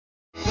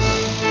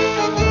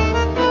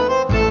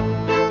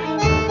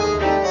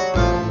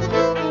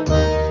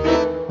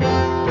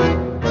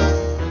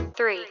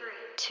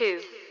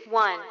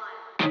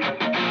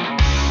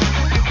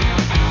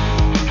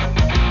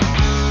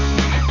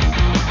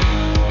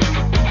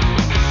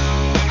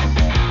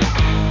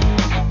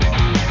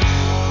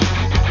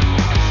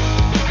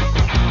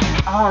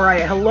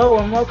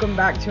welcome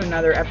back to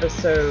another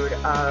episode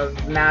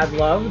of Mad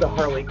Love, the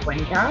Harley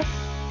Quinn cast.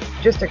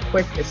 Just a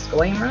quick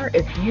disclaimer,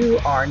 if you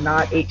are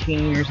not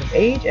 18 years of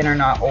age and are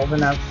not old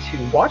enough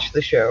to watch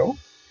the show,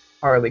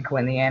 Harley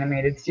Quinn the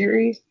Animated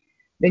Series,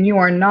 then you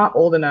are not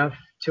old enough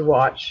to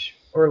watch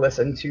or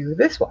listen to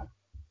this one.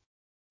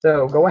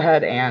 So go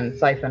ahead and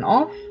siphon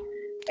off,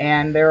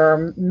 and there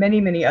are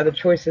many other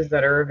choices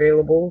that are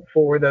available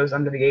for those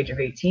under the age of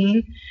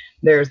 18.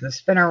 There's the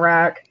Spinner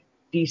Rack,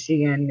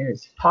 DCN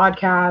News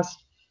Podcast,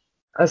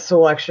 a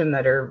selection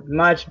that are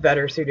much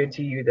better suited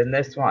to you than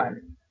this one.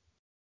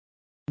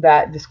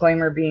 That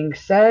disclaimer being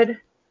said,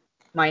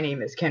 my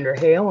name is Kendra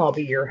Hale. I'll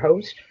be your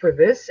host for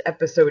this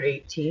episode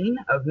 18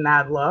 of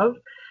Mad Love,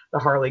 the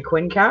Harley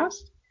Quinn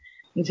cast.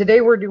 And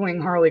today we're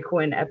doing Harley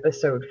Quinn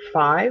episode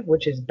 5,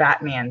 which is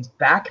Batman's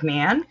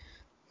Backman.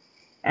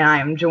 And I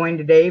am joined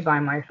today by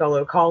my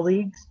fellow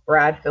colleagues,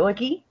 Brad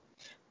Filicki.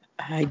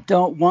 I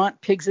don't want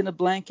pigs in a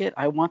blanket.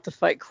 I want to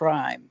fight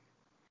crime.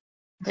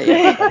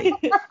 Hey,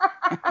 everybody.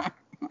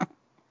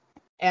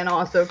 And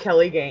also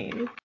Kelly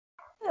Gaines.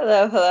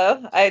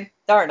 Hello. I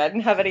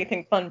didn't have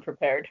anything fun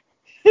prepared.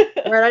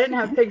 Brad, I didn't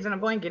have pigs in a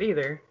blanket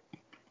either.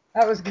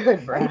 That was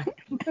good, Brad.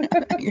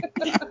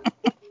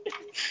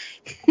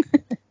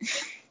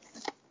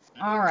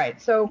 All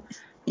right, so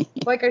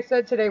like I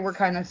said, today we're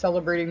kind of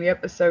celebrating the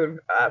episode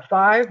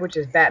 5, which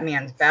is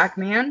Batman's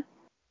Backman.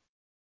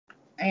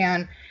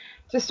 And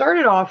to start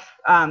it off,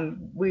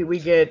 we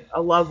get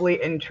a lovely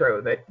intro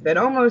that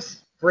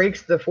almost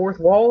breaks the fourth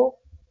wall.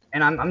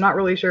 And I'm not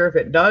really sure if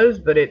it does,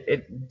 but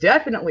it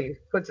definitely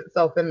puts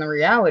itself in the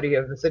reality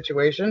of the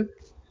situation.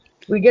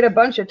 We get a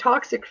bunch of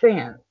toxic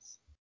fans,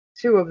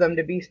 2 of them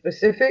to be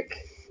specific,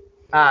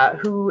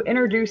 who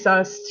introduce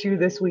us to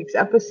this week's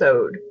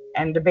episode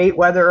and debate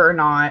whether or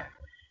not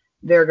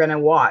they're going to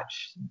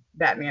watch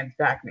Batman's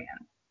Backman.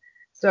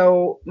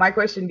 So my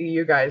question to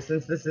you guys,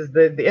 since this is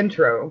the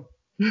intro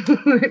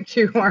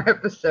to our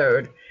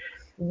episode,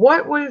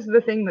 what was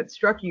the thing that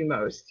struck you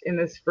most in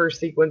this first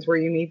sequence where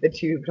you meet the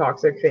 2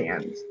 toxic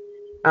fans?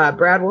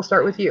 Brad, we'll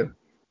start with you.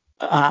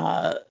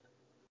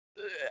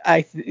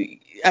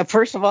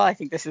 First of all, I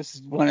think this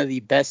is one of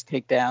the best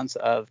takedowns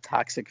of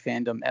toxic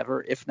fandom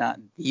ever, if not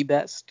the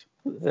best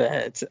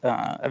that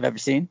I've ever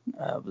seen.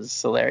 It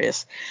was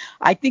hilarious.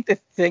 I think the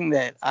thing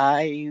that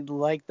I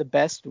liked the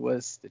best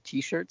was the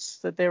T-shirts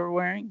that they were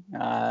wearing.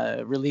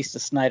 Released a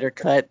Snyder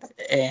Cut,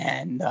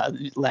 and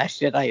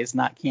Last Jedi is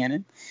not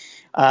canon.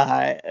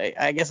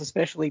 I guess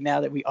especially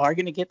now that we are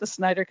going to get the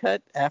Snyder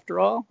Cut after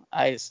all,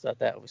 I just thought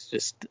that was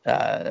just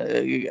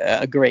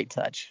a great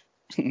touch.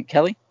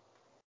 Kelly?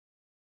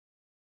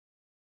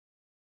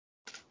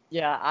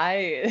 Yeah,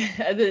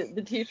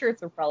 the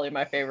T-shirts are probably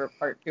my favorite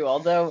part too.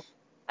 Although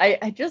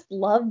I just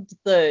loved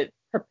the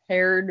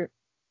prepared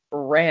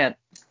rant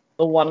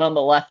the one on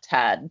the left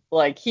had.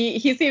 Like he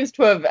seems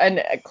to have,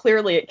 and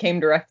clearly it came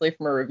directly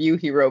from a review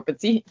he wrote,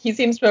 but he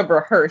seems to have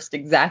rehearsed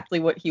exactly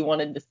what he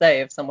wanted to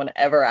say if someone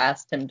ever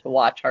asked him to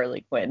watch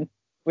Harley Quinn,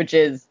 which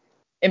is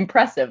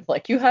impressive.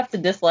 Like you have to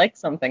dislike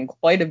something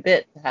quite a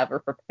bit to have a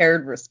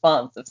prepared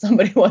response if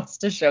somebody wants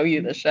to show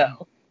you the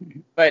show.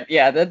 But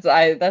yeah,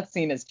 that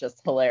scene is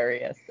just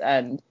hilarious,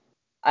 and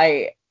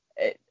I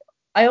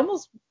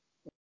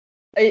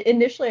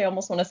initially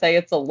almost want to say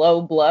it's a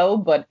low blow,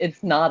 but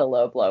it's not a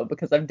low blow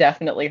because I've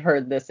definitely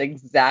heard this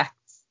exact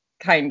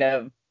kind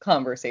of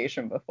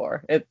conversation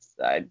before. It's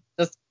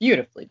just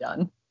beautifully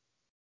done.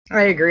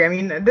 I agree. I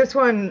mean, this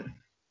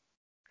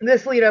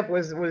lead up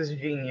was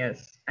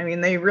genius. I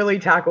mean, they really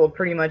tackled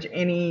pretty much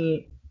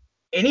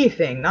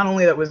anything, not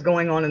only that was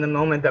going on in the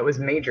moment that was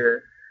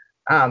major,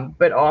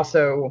 but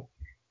also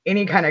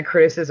any kind of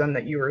criticism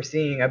that you were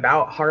seeing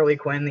about Harley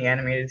Quinn, the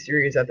animated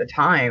series at the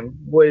time,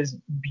 was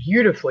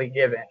beautifully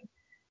given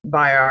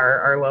by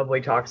our lovely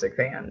toxic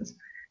fans.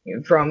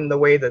 From the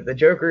way that the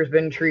Joker's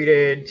been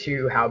treated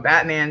to how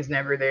Batman's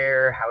never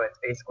there, how it's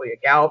basically a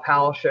gal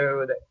pal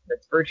show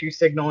that's virtue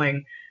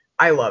signaling.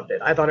 I loved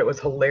it. I thought it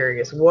was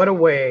hilarious. What a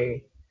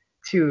way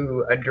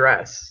to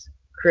address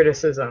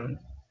criticism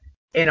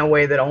in a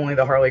way that only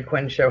the Harley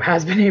Quinn show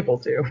has been able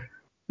to.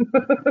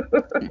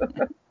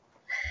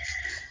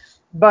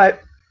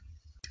 But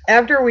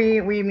after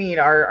we meet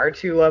our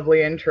 2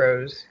 lovely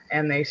intros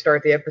and they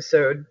start the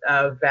episode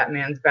of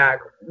Batman's Back,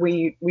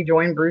 we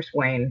join Bruce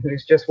Wayne,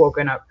 who's just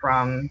woken up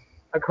from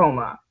a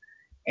coma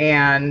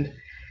and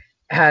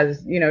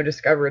has,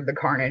 discovered the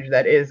carnage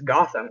that is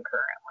Gotham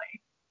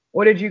currently.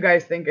 What did you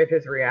guys think of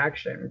his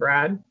reaction,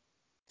 Brad?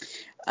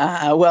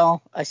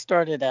 Well, I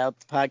started out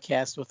the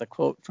podcast with a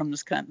quote from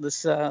this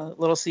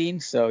little scene.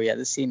 So yeah,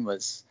 this scene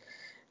was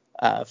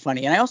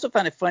funny, and I also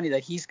found it funny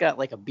that he's got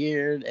like a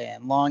beard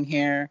and long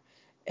hair,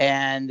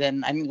 and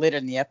then later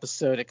in the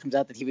episode it comes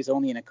out that he was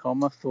only in a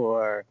coma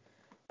for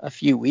a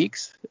few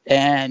weeks,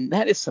 and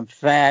that is some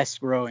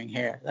fast growing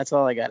hair. That's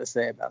all I got to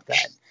say about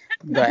that.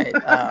 But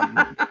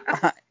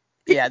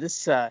yeah,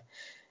 this the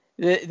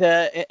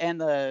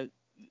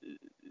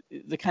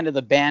kind of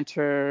the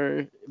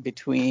banter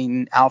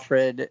between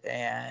Alfred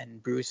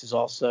and Bruce is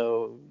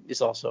also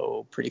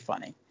pretty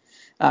funny.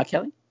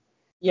 Kelly?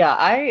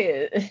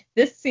 Yeah,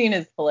 this scene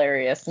is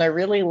hilarious, and I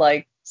really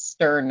like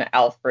stern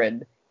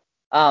Alfred.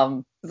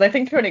 Because I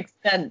think to an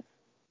extent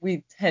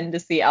we tend to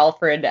see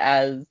Alfred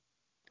as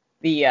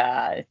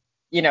the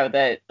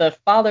the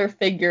father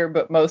figure,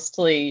 but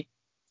mostly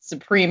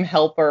supreme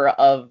helper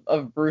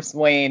of Bruce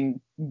Wayne,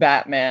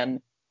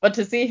 Batman. But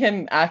to see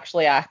him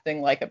actually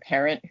acting like a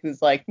parent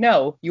who's like,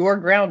 no, you are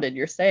grounded,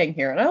 you're staying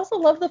here. And I also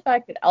love the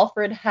fact that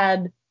Alfred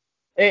had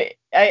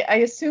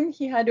I assume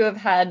he had to have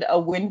had a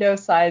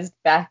window-sized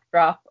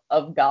backdrop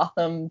of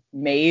Gotham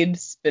made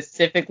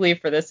specifically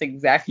for this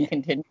exact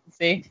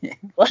contingency.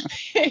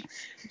 Like,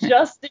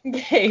 just in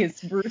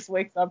case Bruce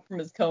wakes up from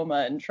his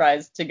coma and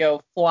tries to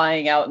go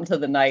flying out into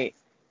the night,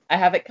 I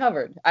have it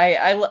covered.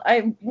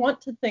 I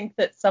want to think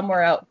that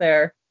somewhere out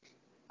there,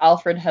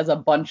 Alfred has a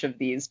bunch of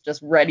these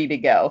just ready to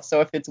go.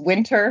 So if it's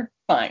winter,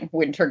 fine,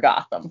 winter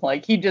Gotham.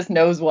 Like, he just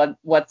knows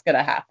what's going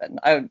to happen.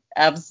 I would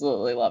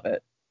absolutely love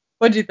it.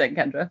 What do you think,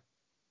 Kendra?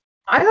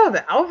 I thought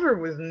that Alfred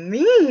was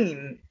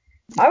mean.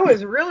 I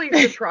was really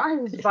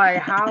surprised by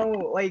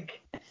how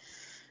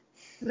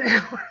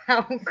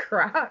how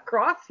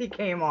cross he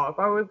came off.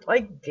 I was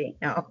like,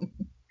 damn.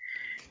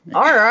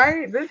 All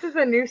right, this is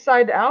a new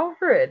side to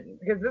Alfred,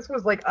 because this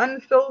was like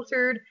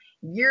unfiltered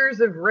years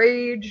of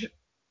rage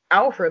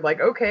Alfred. Like,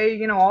 okay,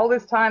 all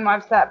this time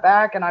I've sat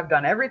back and I've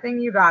done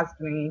everything you've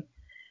asked me,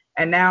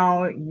 and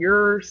now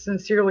you're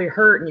sincerely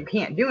hurt and you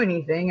can't do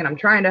anything, and I'm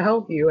trying to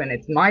help you, and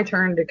it's my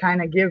turn to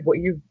kind of give what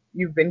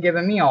you've been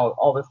giving me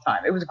all this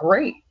time. It was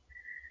great.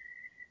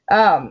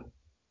 Um,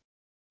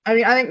 I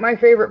mean, I think my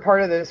favorite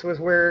part of this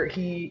was where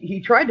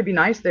he tried to be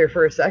nice there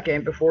for a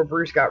second before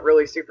Bruce got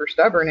really super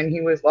stubborn, and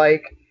he was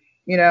like,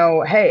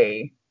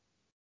 hey,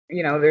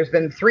 there's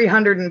been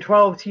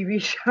 312 TV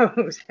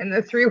shows in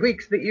the 3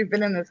 weeks that you've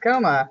been in this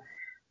coma.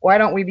 Why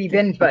don't we be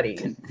binge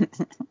buddies?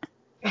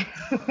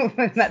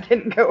 That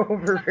didn't go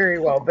over very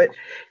well. But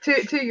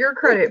to your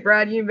credit,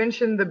 Brad, you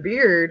mentioned the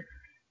beard.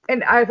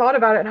 And I thought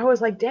about it and I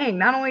was like, dang,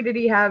 not only did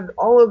he have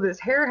all of this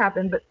hair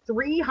happen, but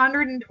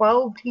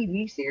 312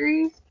 TV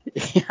series?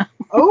 Yeah.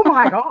 Oh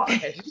my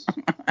gosh.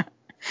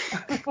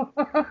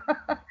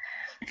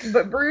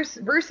 But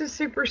Bruce is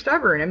super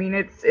stubborn. I mean,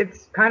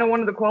 it's kind of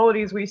one of the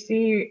qualities we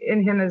see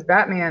in him as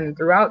Batman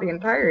throughout the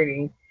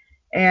entirety.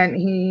 And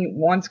he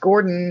wants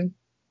Gordon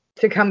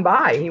to come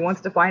by. He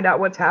wants to find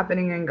out what's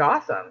happening in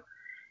Gotham.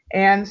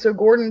 And so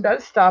Gordon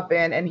does stop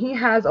in, and he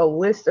has a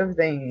list of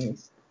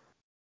things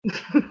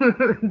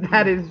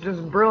that is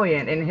just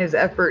brilliant in his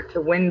effort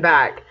to win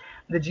back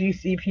the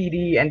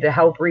GCPD and to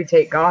help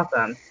retake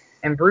Gotham.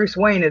 And Bruce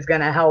Wayne is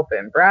going to help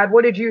him. Brad,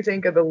 what did you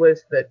think of the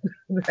list that he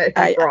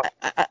brought?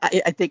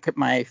 I think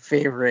my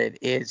favorite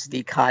is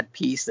the cod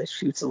piece that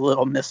shoots a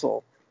little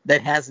missile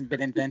that hasn't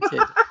been invented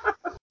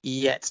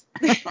yet.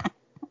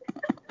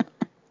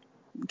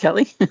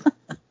 Kelly?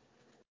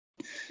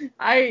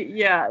 I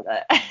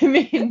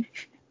mean,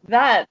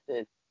 that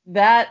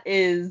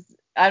is,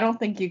 I don't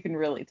think you can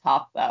really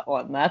top that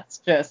one. That's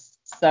just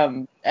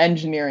some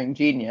engineering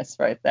genius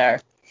right there.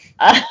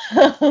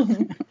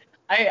 I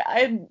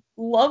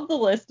love the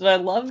list, and I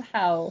love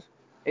how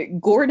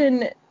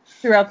Gordon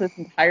throughout this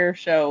entire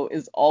show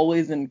is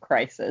always in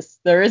crisis.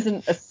 There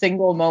isn't a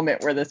single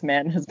moment where this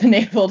man has been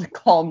able to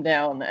calm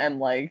down and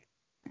like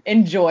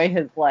enjoy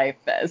his life.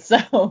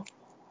 So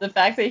the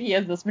fact that he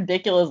has this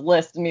ridiculous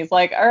list and he's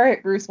like, all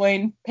right, Bruce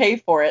Wayne, pay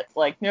for it.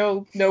 Like,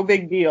 no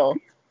big deal.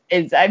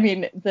 Is, I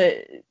mean,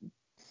 the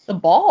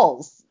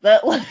balls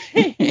that like,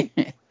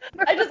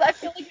 I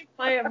feel like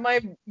if my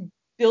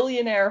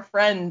billionaire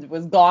friend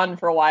was gone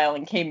for a while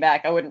and came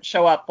back, I wouldn't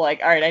show up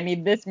like, all right, I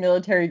need this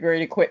military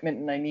grade equipment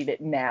and I need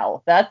it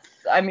now. That's,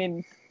 I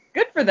mean,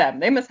 good for them.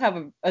 They must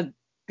have a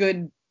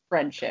good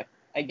friendship,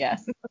 I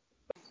guess.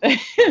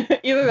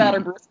 Either that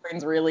or Bruce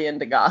Wayne's really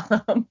into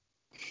Gotham.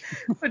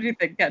 What do you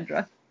think,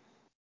 Kendra?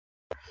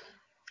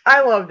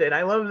 I loved it.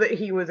 I love that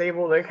he was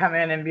able to come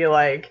in and be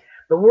like,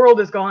 the world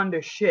has gone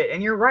to shit.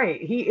 And you're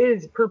right. He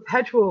is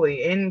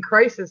perpetually in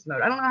crisis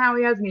mode. I don't know how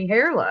he has any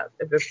hair left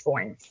at this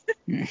point.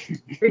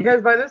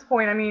 Because by this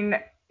point, I mean,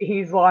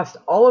 he's lost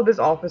all of his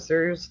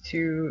officers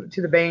to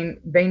the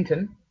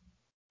Bainton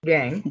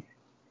gang.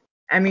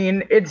 I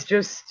mean, it's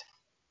just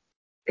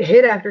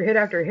hit after hit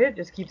after hit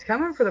just keeps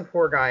coming for the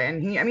poor guy.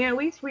 And I mean, at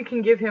least we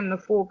can give him the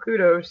full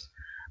kudos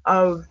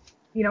of,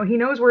 he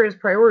knows where his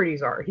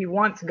priorities are. He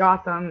wants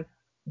Gotham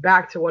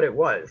back to what it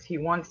was. He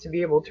wants to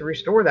be able to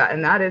restore that.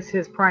 And that is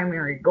his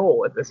primary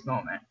goal at this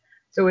moment.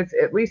 So it's,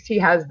 at least he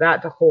has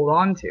that to hold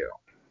on to.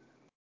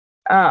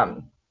 I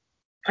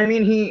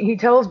mean, he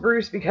tells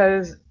Bruce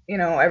because,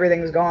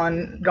 everything's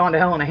gone to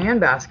hell in a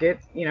handbasket.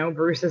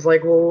 Bruce is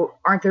like, well,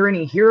 aren't there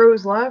any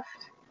heroes left?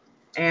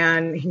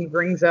 And he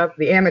brings up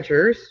the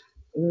amateurs.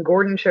 And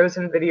Gordon shows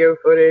him video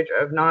footage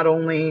of not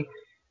only,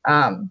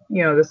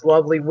 this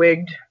lovely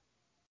wigged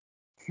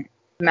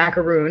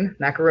macaroni,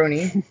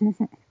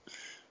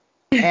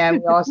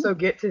 and we also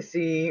get to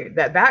see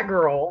that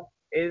Batgirl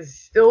is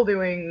still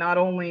doing not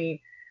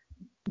only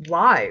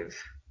live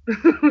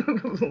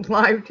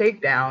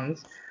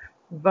takedowns,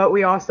 but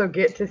we also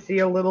get to see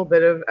a little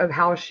bit of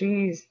how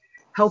she's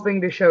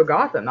helping to show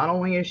Gotham. Not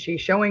only is she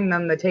showing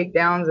them the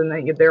takedowns and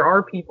that there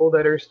are people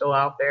that are still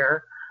out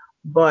there,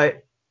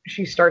 but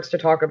she starts to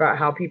talk about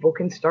how people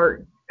can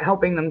start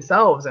helping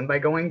themselves and by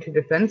going to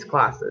defense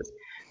classes.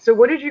 So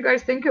what did you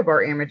guys think of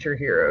our amateur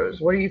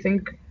heroes? What do you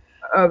think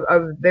of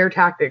their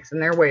tactics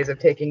and their ways of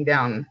taking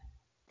down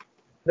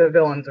the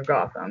villains of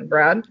Gotham?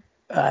 Brad?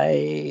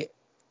 I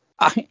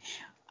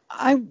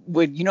I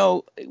would,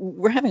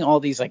 we're having all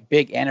these like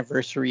big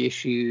anniversary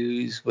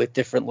issues with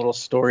different little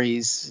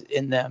stories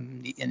in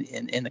them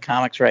in the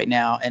comics right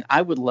now, and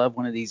I would love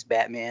one of these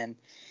Batman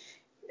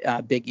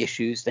big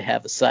issues to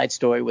have a side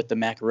story with the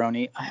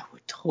Macaroni. I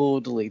would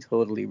totally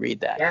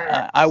read that.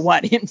 Yes. I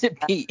want him to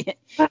be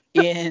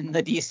in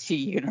the DC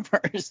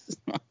universe,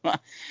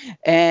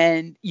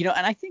 and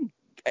I think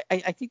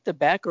the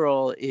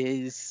Batgirl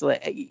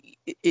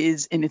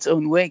is in its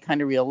own way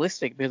kind of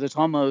realistic, because it's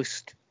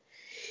almost,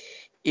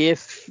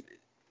 if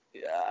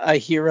a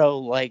hero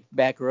like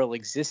Batgirl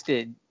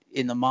existed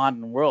in the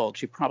modern world,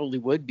 she probably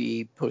would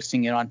be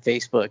posting it on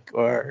Facebook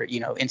or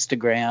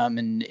Instagram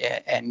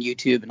and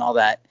YouTube and all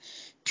that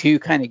to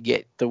kind of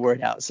get the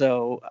word out.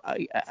 So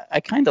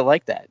I kind of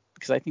like that,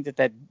 because I think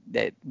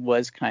that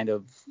was kind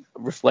of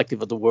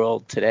reflective of the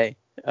world today.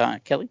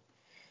 Kelly?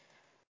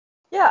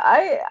 Yeah,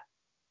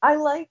 I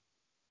like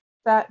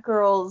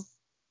Batgirl's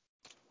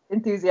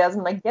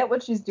enthusiasm. I get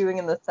what she's doing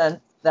in the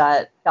sense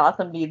that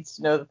Gotham needs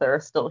to know that there are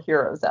still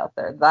heroes out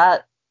there.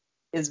 That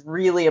is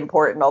really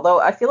important. Although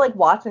I feel like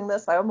watching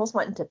this, I almost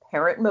went into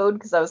parent mode,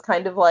 because I was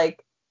kind of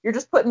like, you're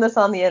just putting this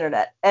on the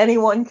internet.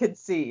 Anyone could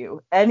see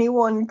you.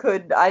 Anyone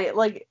could. I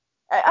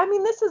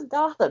mean, this is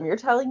Gotham. You're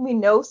telling me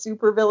no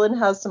supervillain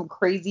has some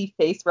crazy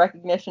face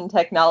recognition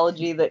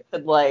technology that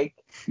could,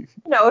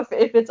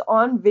 if it's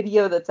on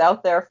video that's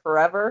out there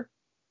forever,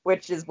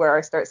 which is where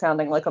I start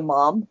sounding like a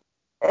mom,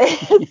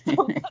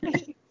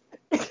 somebody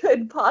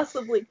could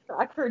possibly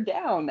track her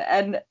down.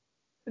 And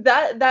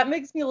that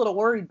makes me a little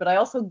worried, but I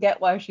also get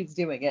why she's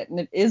doing it, and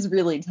it is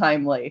really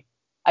timely.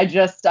 I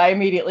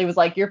immediately was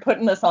like, you're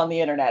putting this on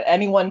the internet.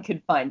 Anyone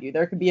could find you.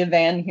 There could be a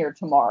van here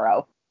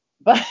tomorrow.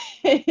 But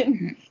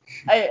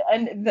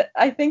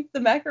I think the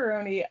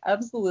Macaroni,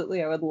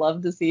 absolutely, I would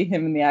love to see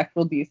him in the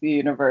actual DC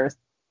universe.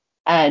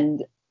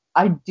 And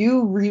I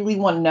do really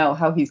want to know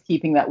how he's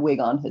keeping that wig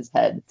on his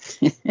head.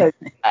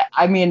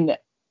 I mean,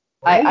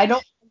 Right? I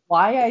don't know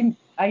why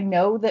I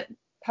know that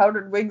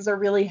powdered wigs are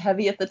really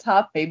heavy at the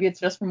top. Maybe it's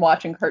just from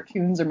watching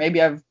cartoons, or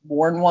maybe I've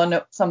worn one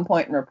at some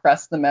point and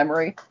repressed the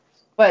memory.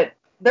 But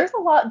there's a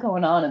lot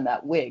going on in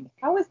that wig.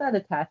 How is that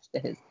attached to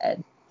his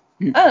head?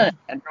 I don't know,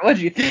 Andrew, what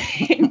do you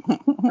think?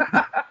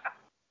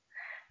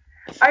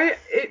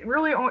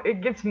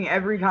 It gets me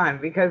every time,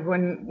 because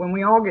when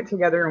we all get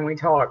together and we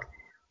talk,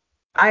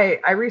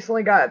 I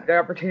recently got the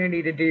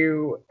opportunity to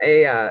do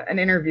an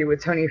interview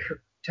with Tony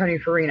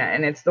Farina,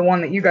 and it's the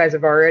one that you guys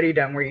have already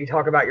done, where you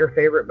talk about your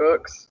favorite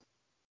books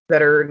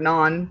that are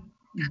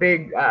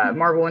non-big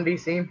Marvel and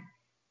DC.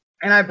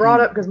 And I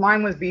brought up, because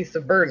mine was Beasts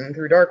of Burden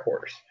through Dark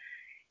Horse.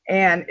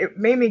 And it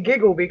made me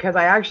giggle, because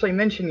I actually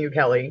mentioned you,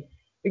 Kelly,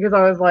 because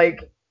I was like,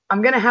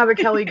 I'm going to have a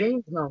Kelly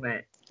Gaines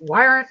moment.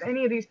 Why aren't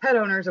any of these pet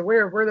owners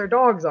aware of where their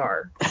dogs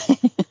are?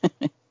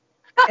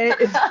 And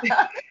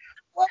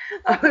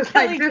I was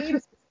like,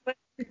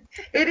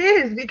 it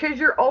is, because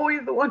you're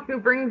always the one who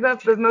brings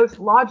up the most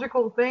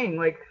logical thing.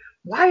 Like,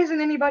 why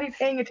isn't anybody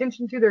paying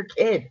attention to their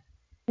kid?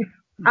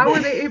 How are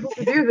they able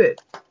to do this?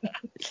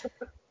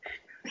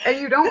 And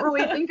you don't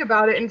really think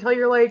about it until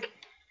you're like,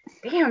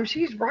 damn,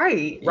 she's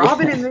right.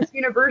 Robin in this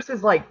universe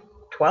is like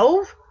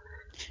 12,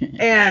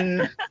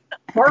 and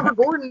Barbara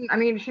Gordon, I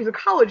mean, she's a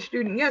college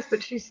student, yes,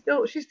 but she's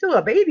still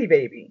a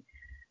baby.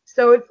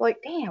 So it's like,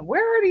 damn,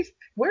 where are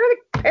the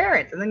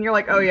parents? And then you're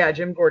like, oh yeah,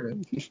 Jim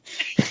Gordon.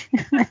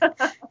 Your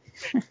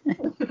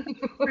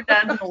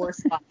dad's in the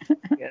worst spot.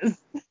 Yes.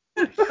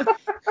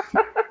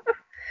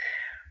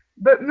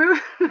 But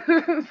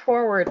moving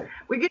forward,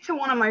 we get to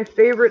one of my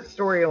favorite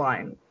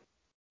storylines,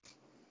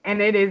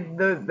 and it is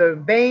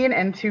the Bane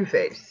and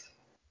Two-Face.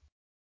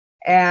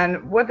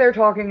 And what they're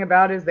talking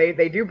about is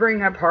they do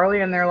bring up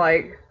Harley, and they're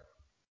like,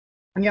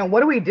 what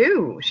do we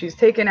do? She's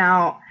taken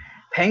out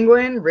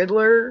Penguin,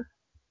 Riddler,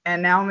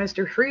 and now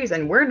Mr. Freeze,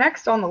 and we're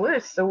next on the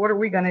list, so what are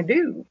we going to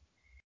do?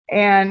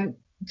 And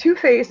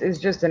Two-Face is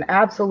just an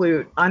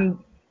absolute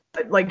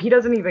he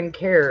doesn't even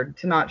care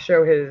to not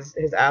show his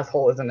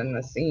assholeism in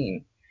this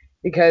scene,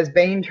 because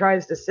Bane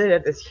tries to sit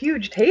at this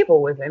huge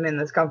table with him in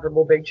this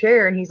comfortable big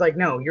chair, and he's like,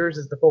 no, yours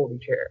is the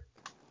foldy chair.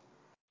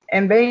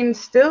 And Bane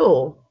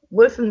still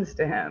listens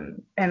to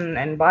him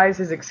and buys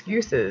his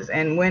excuses.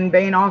 And when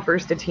Bane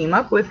offers to team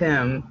up with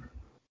him,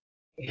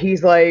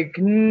 he's like,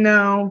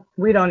 no,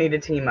 we don't need to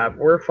team up.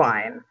 We're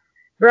fine.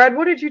 Brad,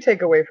 what did you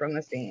take away from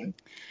the scene?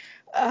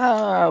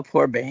 Oh,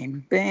 poor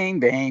Bane.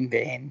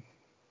 Bane.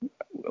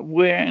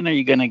 When are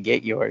you going to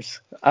get yours?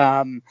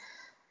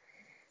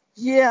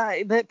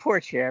 Yeah, that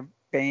poor chair.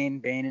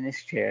 Bane in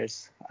his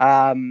chairs.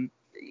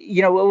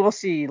 We'll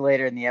see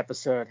later in the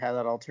episode how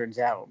that all turns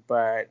out.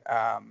 But,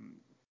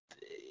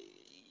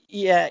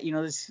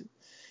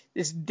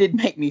 this did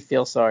make me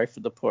feel sorry for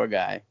the poor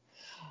guy.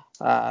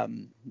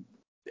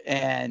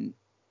 And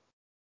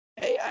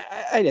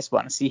I just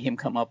want to see him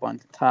come up on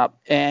top.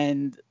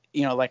 And,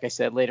 like I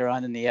said, later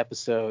on in the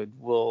episode,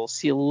 we'll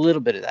see a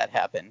little bit of that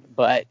happen.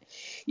 But,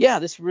 yeah,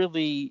 this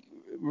really,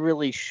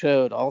 really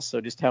showed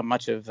also just how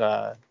much of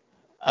a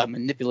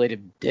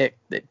manipulative dick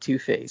that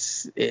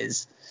Two-Face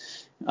is.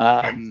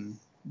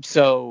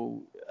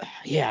 So,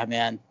 yeah,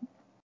 man.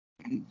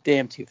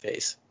 Damn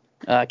Two-Face.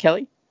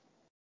 Kelly?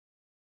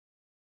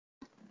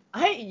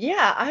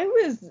 I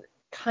was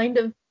kind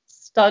of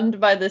stunned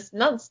by this,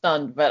 not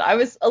stunned, but I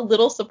was a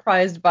little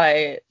surprised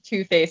by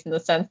Two-Face in the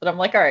sense that I'm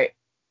like, all right,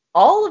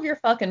 all of your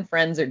fucking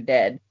friends are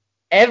dead.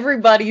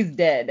 Everybody's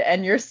dead,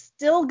 and you're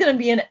still gonna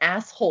be an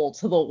asshole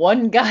to the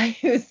one guy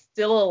who's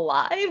still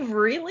alive?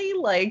 Really?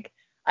 Like,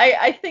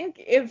 I think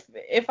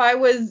if I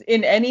was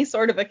in any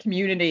sort of a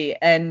community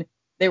and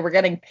they were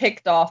getting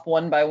picked off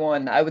one by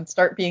one, I would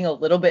start being a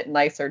little bit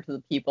nicer to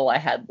the people I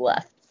had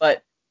left.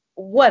 But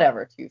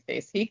whatever,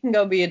 Two-Face. He can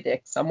go be a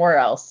dick somewhere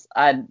else.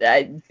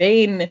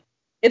 Bane,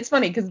 it's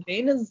funny because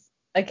Bane is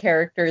a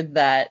character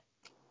that,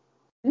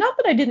 not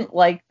that I didn't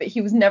like, but he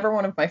was never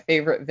one of my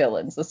favorite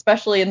villains,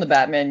 especially in the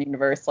Batman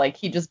universe. Like,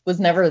 he just was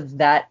never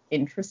that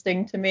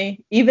interesting to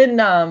me. Even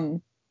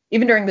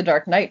during the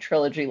Dark Knight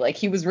trilogy, like,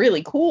 he was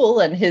really cool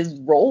and his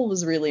role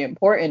was really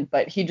important,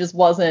 but he just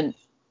wasn't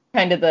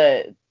kind of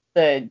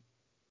the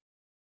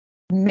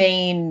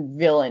main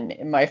villain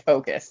in my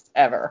focus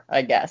ever,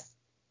 I guess.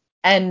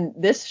 And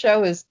this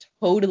show has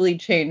totally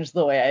changed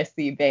the way I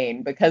see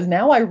Bane, because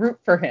now I root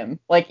for him.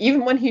 Like,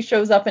 even when he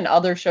shows up in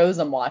other shows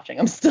I'm watching,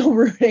 I'm still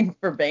rooting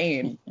for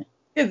Bane.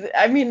 Because,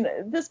 I mean,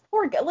 this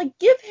poor guy, like,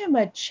 give him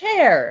a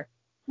chair.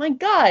 My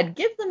God,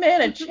 give the man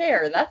a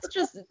chair.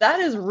 That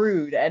is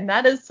rude. And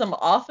that is some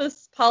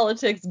office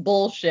politics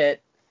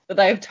bullshit that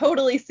I've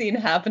totally seen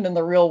happen in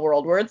the real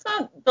world, where it's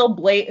not, they'll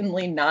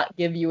blatantly not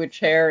give you a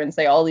chair and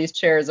say all these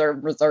chairs are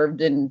reserved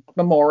in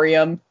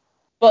memoriam.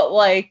 But,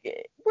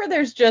 like, where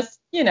there's just,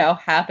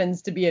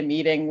 happens to be a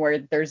meeting where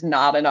there's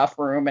not enough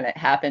room and it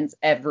happens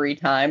every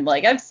time.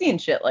 Like, I've seen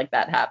shit like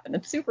that happen.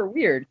 It's super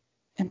weird.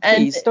 And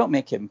please don't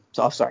make him.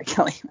 Oh, sorry,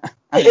 Kelly.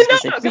 I was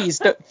just gonna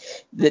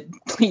say,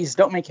 please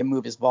don't make him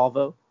move his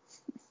Volvo.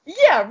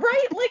 Yeah,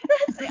 right. Like,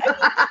 come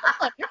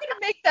on, you're gonna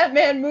make that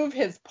man move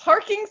his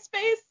parking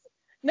space?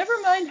 Never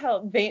mind how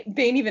Bane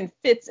even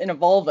fits in a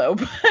Volvo.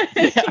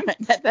 But yeah,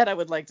 that I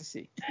would like to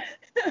see.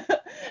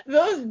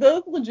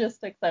 those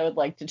logistics I would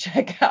like to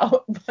check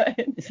out. But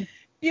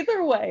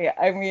either way,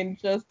 I mean,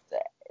 just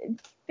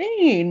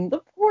Bane, the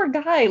poor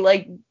guy,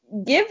 like,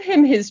 give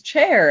him his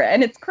chair.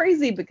 And it's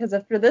crazy because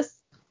after this,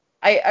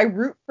 I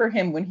root for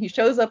him when he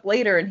shows up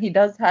later and he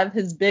does have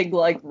his big,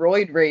 like,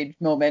 roid rage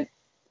moment.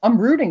 I'm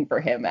rooting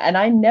for him, and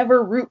I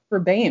never root for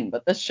Bane,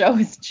 but this show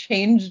has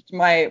changed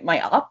my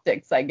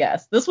optics, I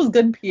guess. This was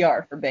good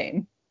PR for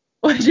Bane.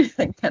 What did you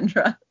think,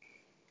 Kendra?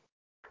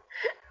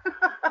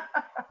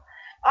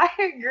 I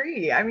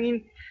agree. I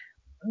mean,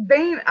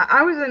 Bane,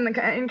 I was in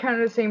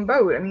kind of the same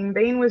boat. I mean,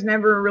 Bane was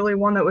never really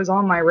one that was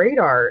on my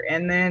radar,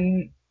 and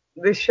then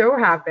this show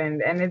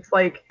happened, and it's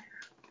like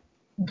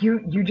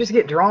you just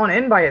get drawn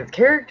in by his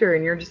character,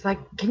 and you're just like,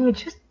 can you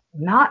just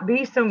not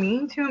be so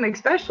mean to him?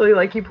 Especially,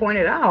 like you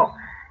pointed out,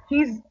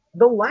 he's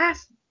the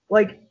last,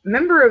 like,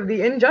 member of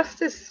the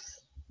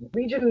Injustice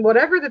Legion,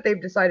 whatever that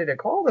they've decided to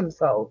call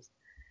themselves.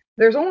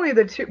 There's only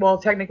the two, well,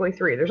 technically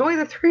three. There's only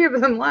the three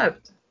of them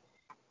left.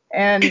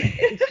 And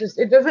it's just,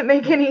 it doesn't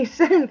make any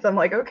sense. I'm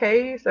like,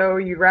 okay, so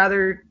you'd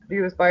rather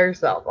do this by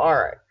yourself. All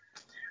right.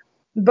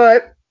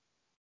 But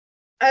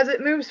as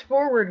it moves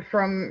forward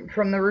from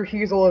the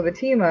refusal of a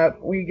team up,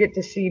 we get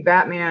to see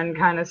Batman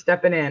kind of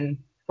stepping in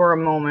for a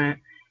moment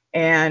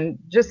and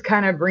just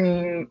kind of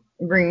bringing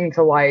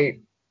to light,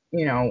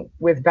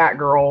 with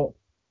Batgirl,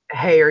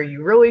 hey, are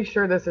you really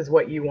sure this is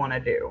what you want to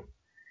do?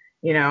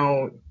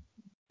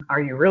 Are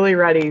you really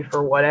ready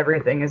for what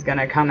everything is going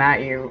to come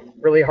at you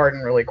really hard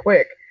and really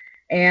quick?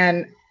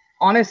 And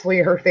honestly,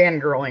 her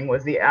fangirling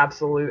was the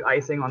absolute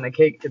icing on the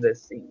cake to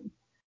this scene.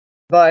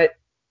 But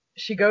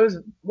she goes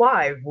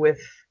live with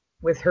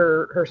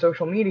her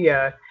social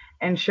media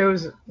and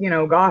shows,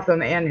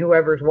 Gotham and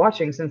whoever's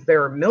watching, since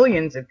there are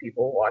millions of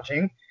people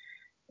watching,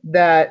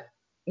 that,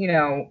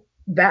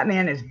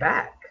 Batman is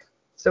back.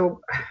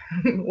 So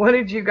what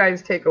did you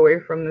guys take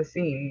away from the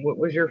scene? What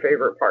was your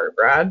favorite part,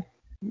 Brad?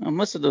 Well,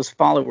 most of those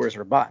followers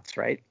are bots,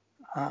 right?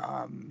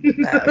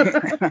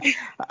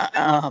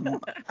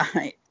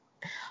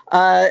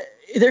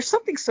 There's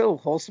something so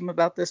wholesome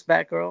about this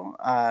Batgirl,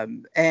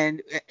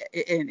 and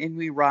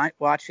we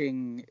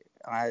watching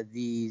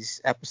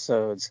these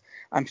episodes,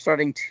 I'm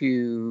starting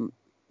to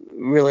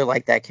really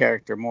like that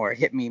character more. It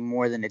hit me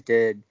more than it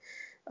did,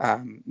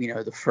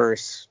 the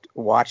first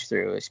watch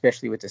through,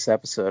 especially with this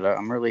episode.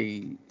 I'm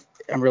really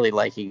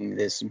liking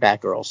this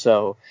Batgirl.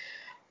 So,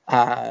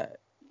 I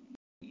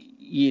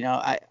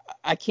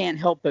can't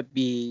help but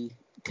be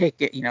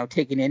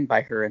taken in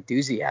by her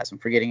enthusiasm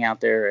for getting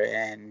out there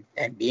and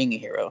being a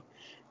hero.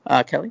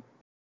 Kelly?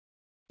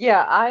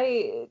 Yeah,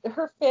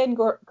 her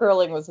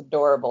fangirling was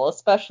adorable,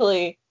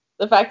 especially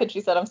the fact that she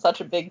said I'm such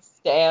a big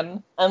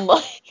stan, and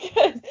like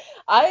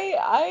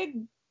I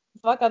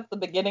fuck up the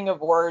beginning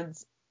of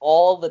words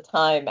all the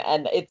time,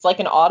 and it's like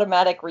an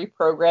automatic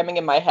reprogramming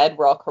in my head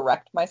where I'll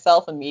correct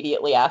myself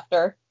immediately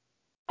after.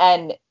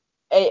 And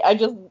I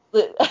just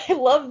I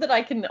love that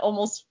I can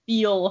almost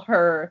feel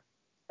her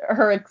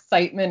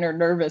excitement or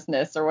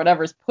nervousness or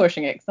whatever's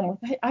pushing it. Because I'm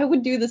like, I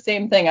would do the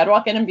same thing. I'd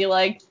walk in and be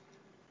like,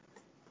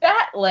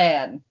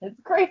 Batland. It's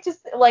great to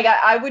see. Like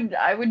I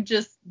would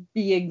just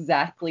be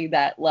exactly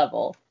that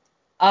level.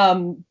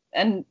 And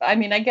I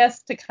mean, I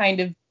guess to kind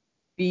of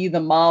be the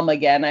mom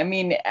again. I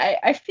mean,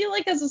 I feel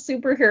like as a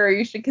superhero,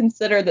 you should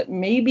consider that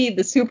maybe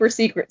the super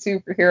secret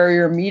superhero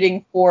you're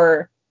meeting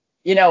for,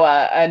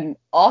 an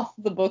off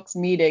the books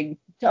meeting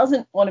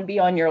doesn't want to be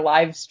on your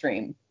live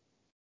stream.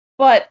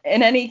 But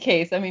in any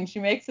case, I mean, she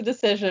makes a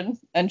decision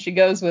and she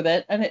goes with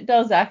it, and it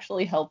does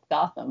actually help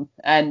Gotham.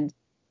 And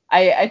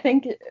I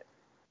think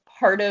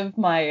part of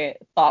my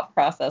thought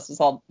process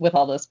is with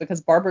all this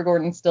because Barbara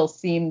Gordon still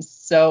seems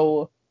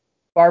so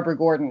Barbara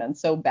Gordon and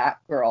so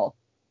Batgirl.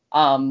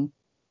 And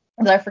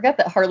I forget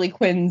that Harley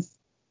Quinn's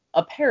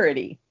a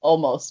parody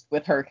almost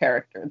with her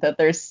character, that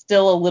there's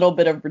still a little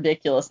bit of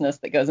ridiculousness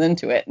that goes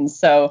into it. And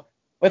so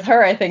with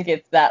her, I think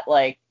it's that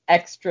like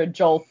extra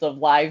jolt of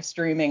live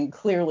streaming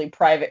clearly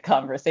private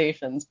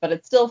conversations, but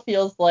it still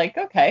feels like,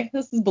 okay,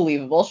 this is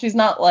believable. She's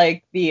not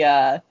like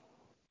the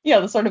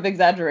sort of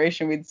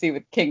exaggeration we'd see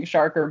with King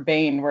Shark or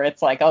Bane, where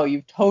it's like, oh,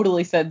 you've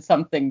totally said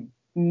something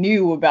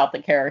new about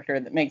the character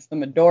that makes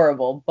them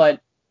adorable, but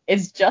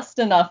it's just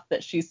enough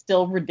that she's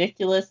still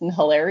ridiculous and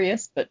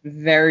hilarious, but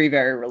very,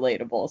 very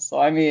relatable. So,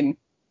 I mean,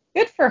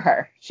 good for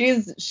her.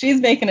 She's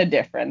making a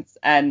difference,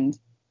 and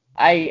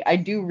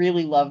I do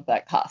really love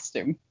that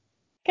costume.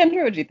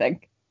 Kendra, what'd you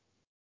think?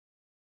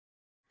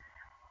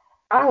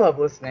 I love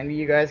listening to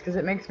you guys because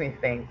it makes me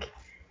think.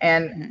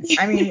 And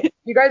I mean,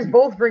 you guys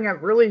both bring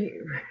up really,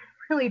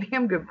 really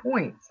damn good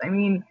points. I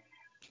mean,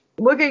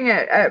 looking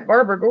at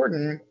Barbara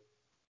Gordon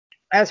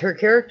as her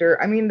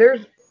character, I mean,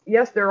 they're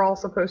all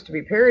supposed to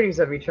be parodies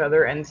of each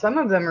other, and some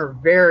of them are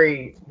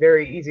very,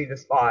 very easy to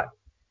spot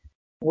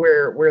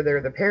where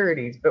they're the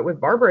parodies. But with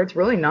Barbara, it's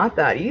really not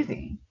that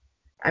easy.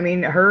 I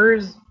mean,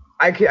 her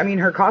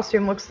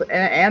costume looks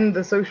and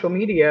the social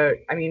media.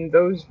 I mean,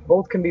 those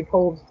both can be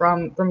pulled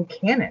from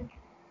canon.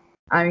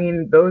 I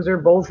mean, those are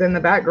both in the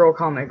Batgirl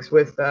comics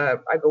with, I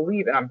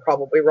believe, and I'm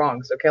probably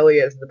wrong, so Kelly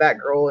is the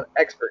Batgirl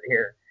expert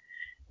here.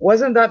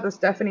 Wasn't that the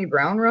Stephanie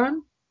Brown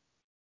run?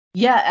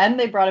 Yeah, and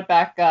they brought it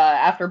back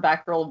after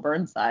Batgirl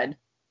Burnside.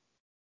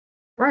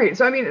 Right.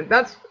 So I mean,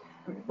 that's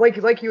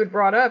like you had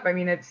brought up. I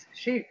mean, it's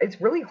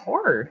really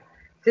hard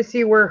to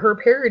see where her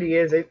parody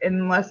is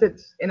unless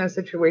it's in a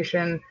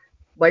situation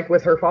like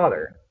with her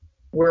father,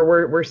 where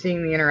we're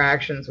seeing the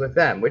interactions with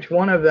them, which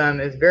one of them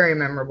is very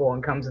memorable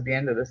and comes at the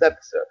end of this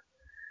episode.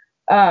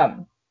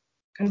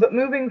 But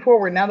moving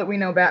forward, now that we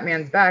know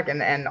Batman's back,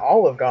 and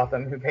all of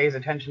Gotham who pays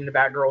attention to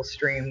Batgirl's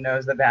stream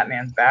knows that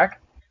Batman's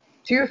back,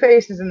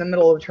 Two-Face is in the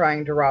middle of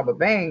trying to rob a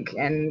bank,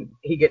 and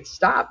he gets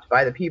stopped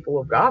by the people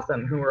of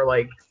Gotham who are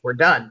like, we're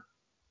done.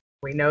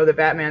 We know that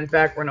Batman's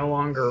back. We're no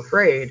longer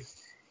afraid.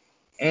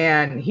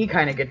 And he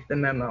kind of gets the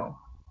memo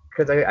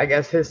because I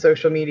guess his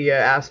social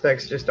media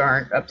aspects just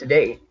aren't up to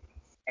date.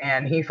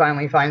 And he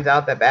finally finds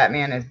out that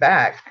Batman is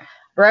back.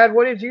 Brad,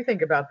 what did you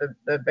think about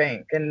the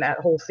bank and that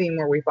whole scene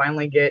where we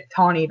finally get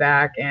Tawny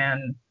back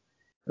and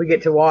we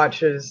get to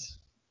watch as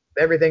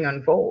everything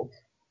unfolds?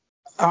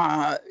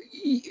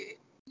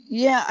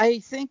 Yeah, I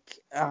think,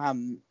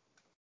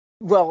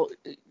 well,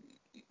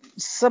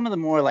 some of the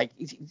more like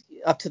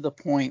up to the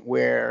point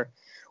where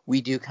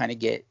we do kind of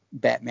get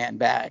Batman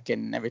back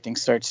and everything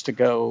starts to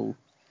go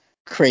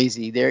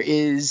crazy. There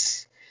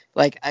is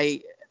like,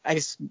 I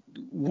just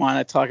want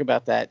to talk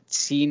about that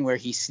scene where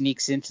he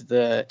sneaks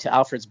to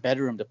Alfred's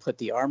bedroom to put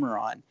the armor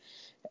on,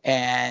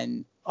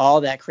 and all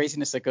that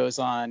craziness that goes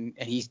on,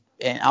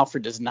 and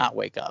Alfred does not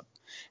wake up.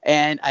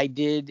 And I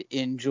did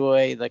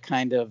enjoy the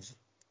kind of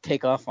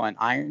takeoff on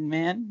Iron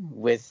Man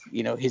with,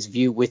 his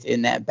view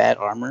within that bat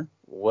armor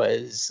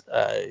was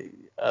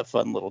a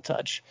fun little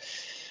touch.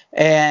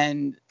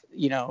 And,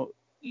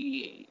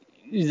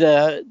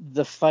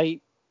 the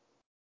fight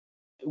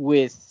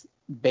with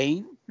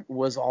Bane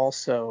was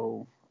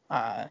also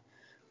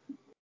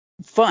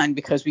fun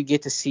because we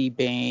get to see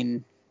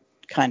Bane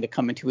kind of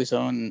come into his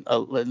own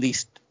at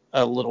least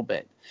a little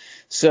bit.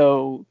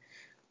 So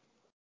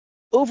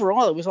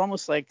overall, it was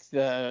almost like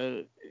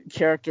the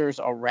characters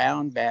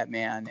around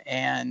Batman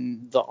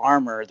and the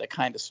armor that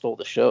kind of stole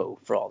the show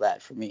for all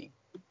that for me.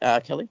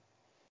 Kelly?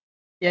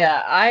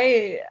 Yeah,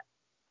 I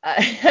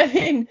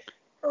mean,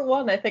 for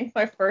one, I think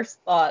my first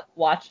thought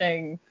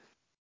watching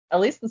at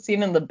least the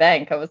scene in the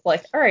bank, I was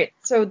like, all right,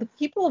 so the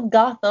people of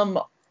Gotham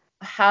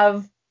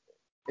have,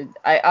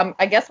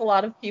 I guess a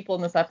lot of people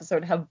in this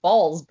episode have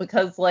balls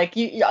because, like,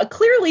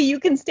 clearly you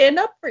can stand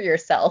up for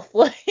yourself.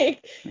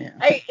 Like,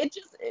 yeah.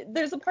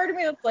 There's a part of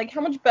me that's like,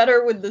 how much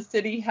better would the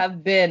city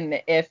have been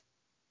if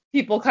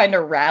people kind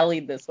of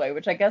rallied this way,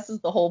 which I guess is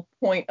the whole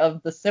point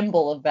of the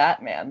symbol of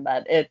Batman,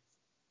 that it's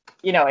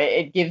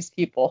it gives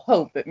people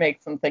hope. It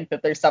makes them think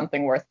that there's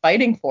something worth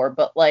fighting for.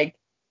 But like,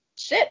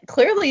 shit,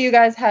 clearly you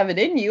guys have it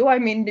in you. I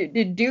mean,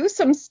 to do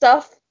some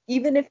stuff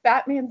even if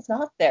Batman's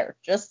not there.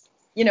 Just,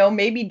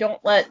 maybe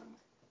don't let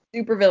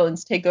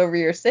supervillains take over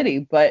your city.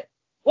 But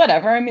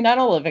whatever. I mean, I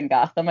don't live in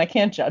Gotham. I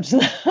can't judge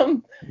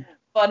them.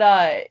 But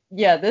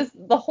yeah,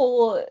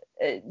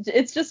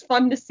 it's just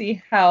fun to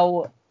see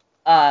how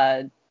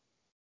I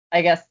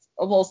guess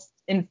almost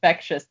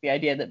infectious the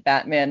idea that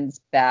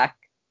Batman's back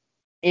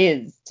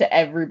is to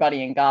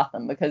everybody in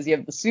Gotham, because you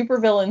have the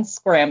supervillains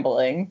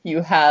scrambling,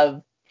 you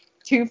have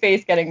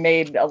Two-Face getting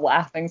made a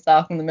laughing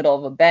stock in the middle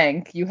of a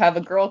bank, you have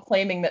a girl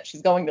claiming that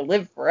she's going to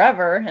live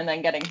forever and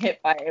then getting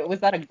hit by,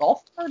 was that a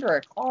golf cart or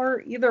a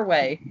car? Either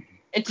way,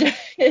 it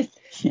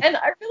just and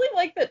I really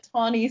like that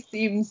Tawny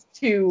seems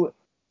to,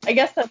 I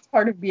guess that's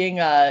part of being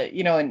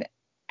an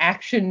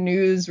action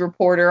news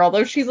reporter,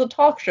 although she's a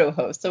talk show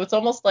host, so it's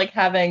almost like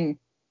having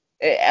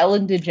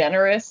Ellen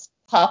DeGeneres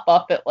pop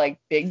up at like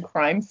big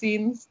crime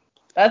scenes.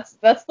 That's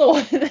the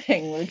one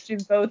thing. Like,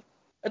 she's both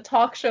a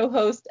talk show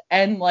host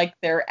and like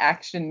their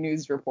action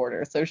news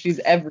reporter, so she's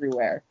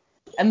everywhere.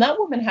 And that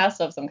woman has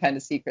to have some kind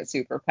of secret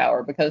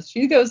superpower, because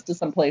she goes to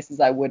some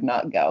places I would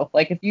not go.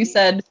 Like, if you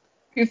said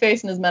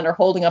Two-Face and his men are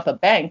holding up a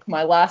bank,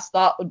 my last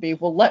thought would be,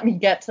 well, let me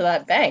get to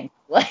that bank.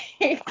 Like,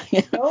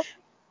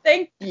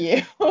 thank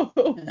you.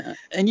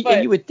 And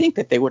you would think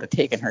that they would have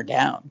taken her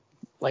down.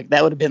 Like,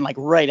 that would have been like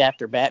right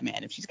after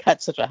Batman, if she's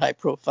got such a high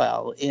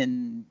profile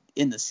in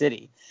the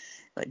city.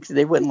 Like,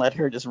 they wouldn't let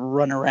her just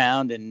run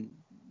around and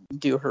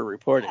do her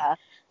reporting. Yeah.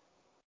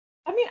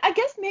 I mean, I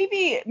guess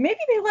maybe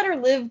they let her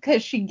live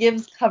because she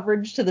gives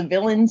coverage to the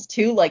villains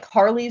too. Like,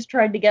 Harley's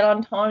tried to get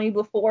on Tawny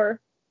before,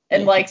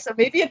 and like, so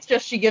maybe it's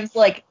just she gives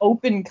like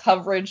open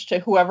coverage to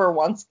whoever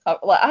wants cover.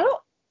 Like, I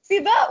don't see,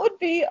 that would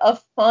be a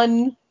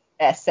fun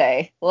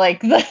essay,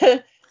 like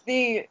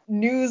the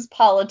news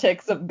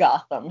politics of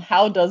Gotham.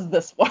 How does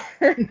this work?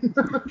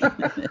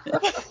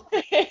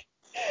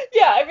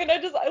 Yeah, I mean,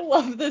 I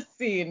love this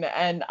scene,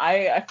 and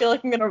I feel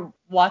like I'm gonna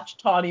watch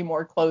Tawny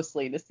more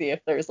closely to see if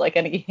there's like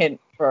any hint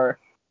for,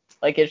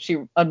 like, is she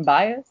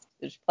unbiased?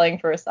 Is she playing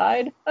for a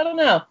side? I don't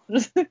know.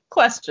 Just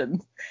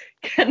questions.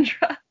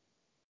 Kendra.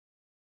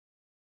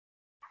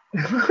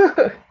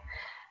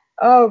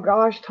 Oh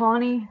gosh,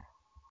 Tawny.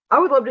 I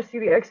would love to see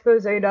the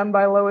expose done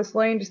by Lois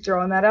Lane, just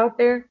throwing that out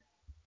there.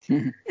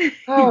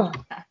 Oh.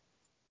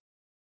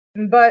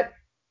 But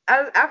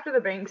after the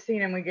bank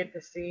scene, and we get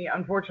to see,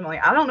 unfortunately,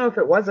 I don't know if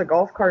it was a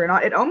golf cart or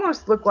not. It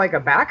almost looked like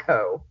a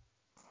backhoe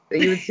that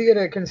you would see at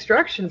a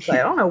construction site.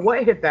 I don't know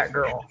what hit that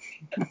girl.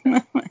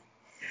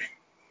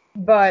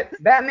 But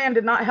Batman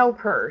did not help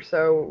her,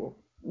 so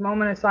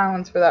moment of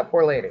silence for that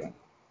poor lady.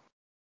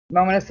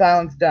 Moment of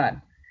silence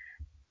done.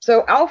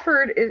 So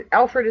Alfred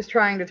is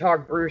trying to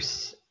talk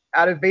Bruce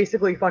out of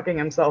basically fucking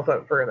himself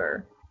up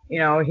further.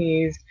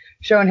 He's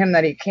shown him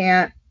that he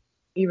can't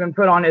even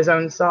put on his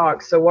own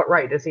socks, so what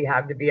right does he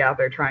have to be out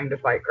there trying to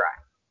fight crime?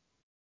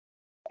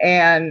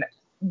 And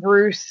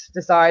Bruce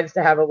decides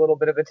to have a little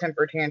bit of a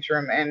temper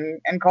tantrum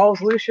and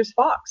calls Lucius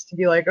Fox to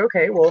be like,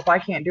 okay, well, if I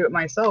can't do it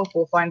myself,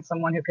 we'll find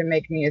someone who can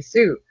make me a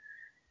suit.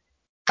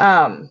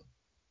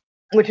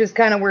 Which is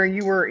kind of where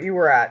you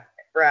were at,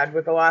 Brad,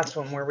 with the last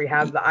one, where we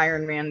have the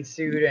Iron Man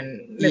suit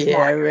and Miss Yeah,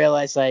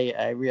 Monica.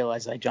 I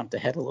realize I jumped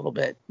ahead a little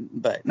bit,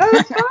 but No,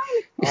 that's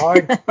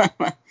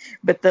fine.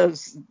 But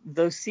those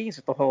scenes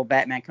with the whole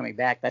Batman coming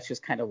back, that's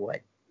just kind of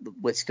what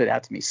stood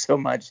out to me so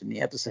much in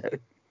the episode.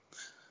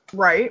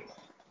 Right.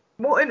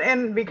 Well,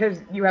 and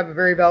because you have a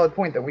very valid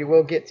point that we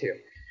will get to.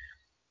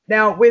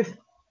 Now, with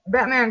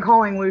Batman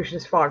calling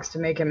Lucius Fox to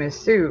make him his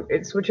suit,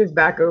 it switches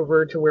back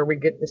over to where we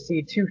get to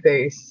see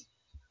Two-Face,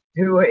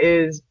 who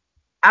is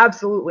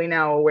absolutely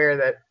now aware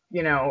that,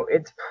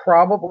 it's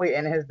probably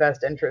in his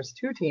best interest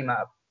to team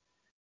up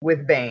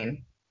with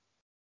Bane.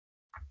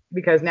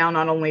 Because now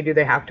not only do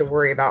they have to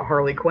worry about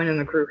Harley Quinn and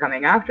the crew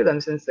coming after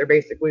them, since they're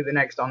basically the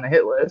next on the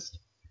hit list,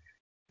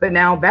 but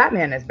now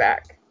Batman is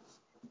back.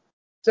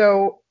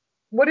 So,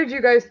 what did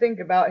you guys think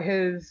about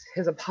his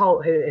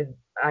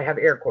I have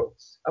air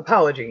quotes,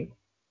 apology,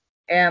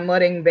 and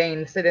letting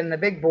Bane sit in the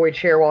big boy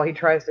chair while he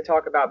tries to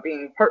talk about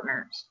being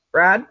partners?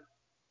 Brad?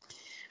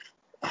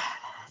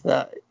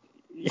 The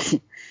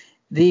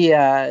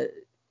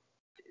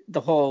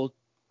whole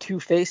Two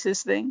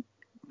Faces thing,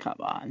 come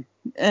on,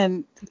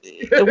 and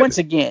once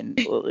again,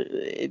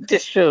 it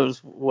just shows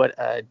what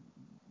a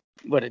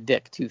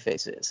dick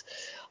Two-Face is.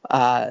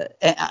 And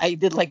I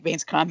did like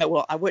Bane's comment.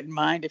 Well, I wouldn't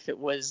mind if it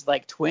was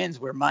like twins,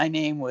 where my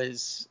name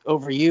was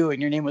over you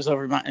and your name was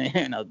over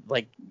mine.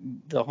 Like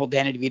the whole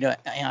Danny DeVito,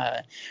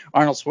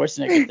 Arnold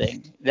Schwarzenegger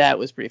thing. That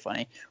was pretty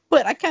funny.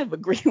 But I kind of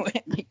agree with,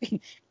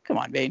 like, come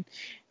on, Bane.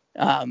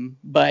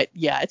 But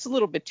yeah, it's a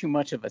little bit too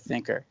much of a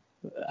thinker.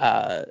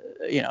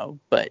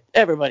 But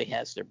everybody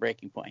has their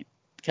breaking point.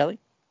 Kelly?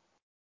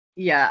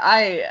 Yeah,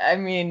 I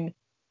mean,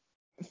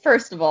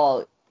 first of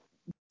all,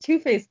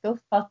 Two-Face, go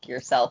fuck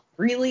yourself.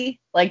 Really?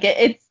 Like,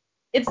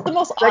 it's the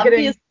most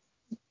obvious,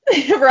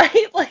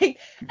 right? Like,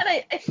 and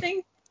I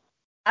think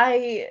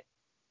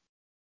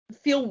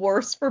feel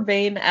worse for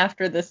Bane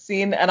after this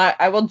scene, and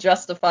I will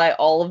justify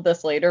all of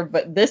this later,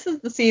 but this is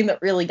the scene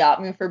that really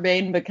got me for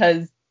Bane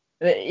because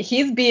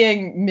he's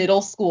being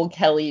middle school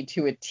Kelly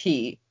to a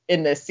T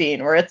in this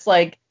scene, where it's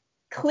like,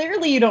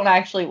 clearly you don't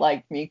actually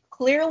like me.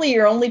 Clearly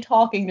you're only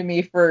talking to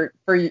me for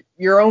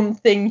your own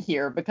thing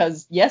here,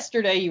 because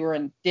yesterday you were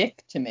a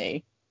dick to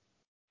me.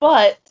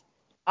 But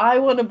I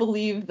want to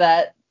believe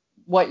that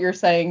what you're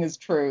saying is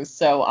true,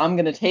 so I'm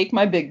going to take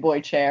my big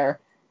boy chair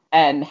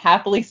and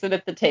happily sit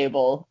at the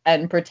table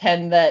and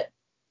pretend that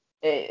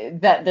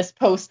that this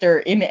poster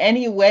in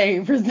any way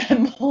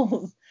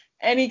resembles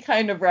any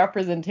kind of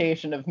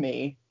representation of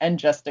me and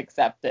just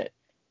accept it.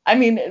 I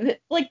mean,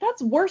 like,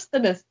 that's worse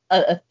than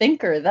a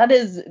thinker.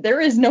 There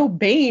is no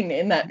Bane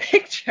in that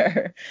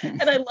picture.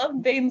 And I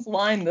love Bane's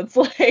line that's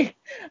like,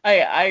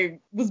 I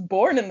was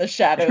born in the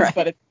shadows, right,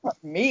 but it's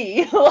not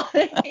me.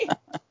 Like,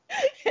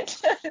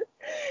 it's like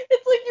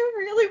you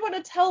really want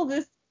to tell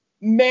this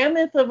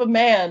mammoth of a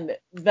man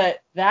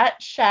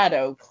that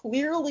shadow,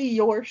 clearly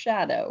your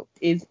shadow,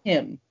 is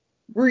him.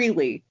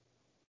 Really.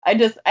 I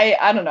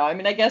don't know. I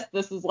mean, I guess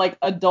this is like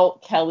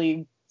adult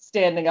Kelly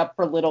standing up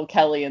for little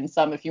Kelly in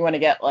some, if you want to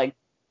get like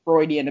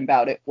Freudian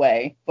about it,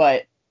 way.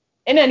 But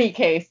in any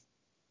case,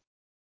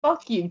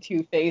 fuck you,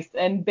 Two-Face,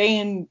 and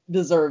Bane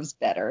deserves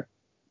better.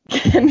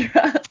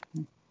 Kendra.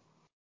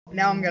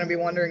 Now I'm gonna be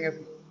wondering if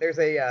there's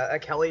a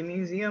Kelly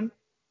museum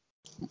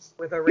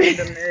with a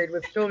random Married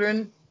with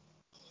Children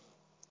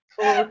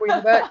soliloquy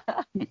to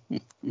that.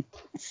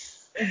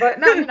 But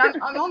no, I mean,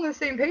 I'm on the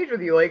same page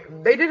with you.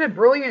 Like, they did a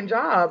brilliant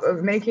job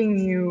of making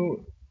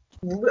you,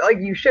 like,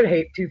 you should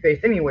hate Two-Face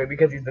anyway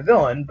because he's the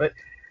villain, but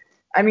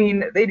I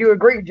mean, they do a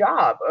great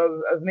job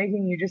of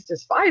making you just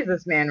despise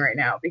this man right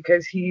now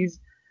because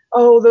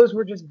those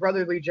were just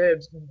brotherly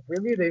jibs.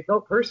 Really, they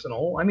felt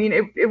personal. I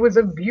mean, it was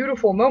a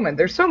beautiful moment.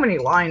 There's so many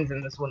lines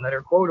in this one that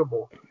are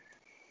quotable.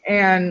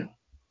 And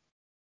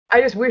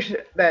I just wish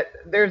that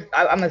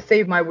I'm going to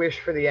save my wish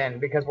for the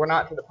end because we're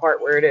not to the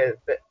part where it is.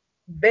 But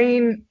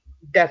Bane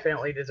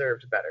definitely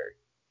deserves better.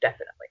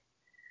 Definitely.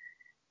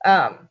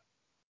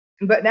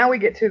 But now we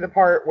get to the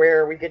part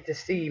where we get to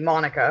see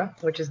Monica,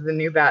 which is the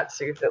new bat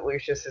suit that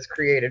Lucius has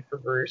created for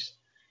Bruce.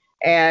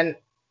 And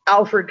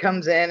Alfred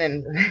comes in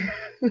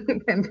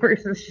and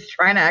Bruce is just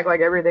trying to act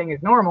like everything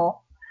is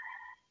normal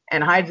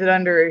and hides it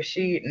under a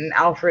sheet. And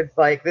Alfred's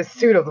like, this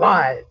suit of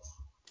lies.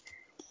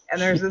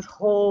 And there's this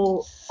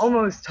whole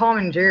almost Tom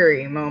and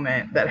Jerry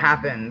moment that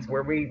happens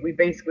where we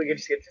basically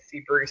just get to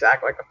see Bruce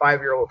act like a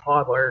 5-year-old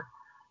toddler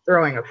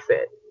throwing a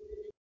fit.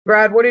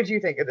 Brad, what did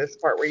you think of this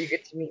part where you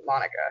get to meet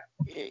Monica?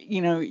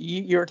 You know,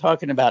 you were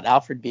talking about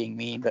Alfred being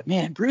mean, but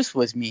man, Bruce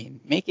was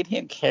mean. Making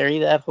him carry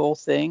that whole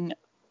thing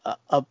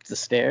up the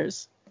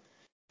stairs.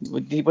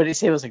 What did he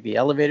say? It was like the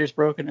elevator's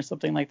broken or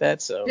something like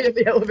that. So yeah,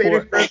 the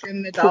elevator's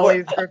broken, the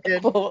dolly's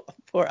crooked.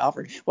 Poor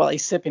Alfred while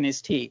he's sipping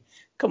his tea.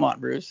 Come on,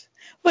 Bruce.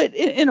 But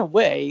in a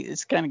way,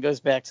 this kind of goes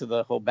back to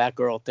the whole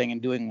Batgirl thing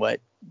and doing what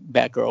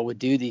Batgirl would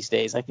do these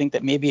days. I think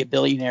that maybe a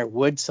billionaire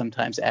would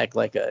sometimes act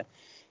like a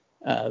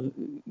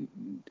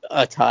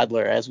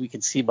toddler, as we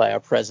can see by our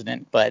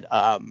president. But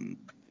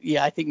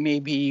yeah, I think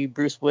maybe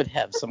Bruce would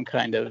have some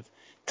kind of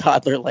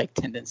toddler-like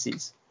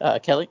tendencies.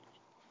 Kelly?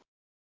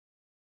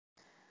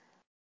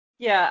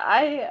 Yeah,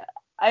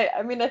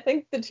 I mean, I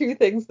think the two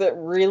things that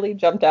really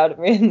jumped out at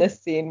me in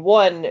this scene,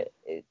 one,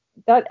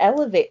 that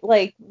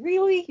like,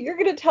 really? You're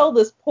going to tell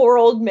this poor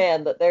old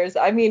man that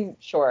I mean,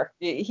 sure,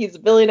 he's a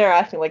billionaire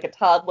acting like a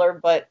toddler,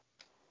 but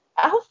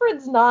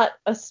Alfred's not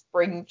a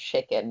spring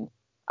chicken.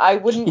 I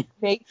wouldn't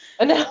make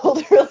an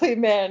elderly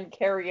man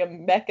carry a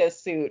mecha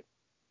suit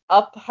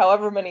up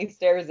however many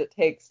stairs it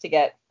takes to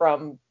get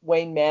from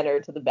Wayne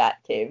Manor to the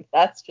Batcave.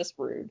 That's just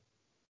rude.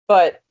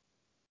 But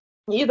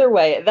either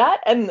way,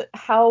 that and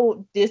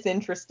how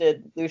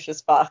disinterested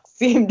Lucius Fox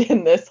seemed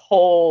in this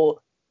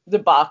whole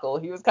debacle.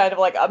 He was kind of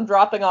like, I'm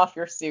dropping off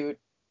your suit.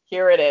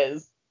 Here it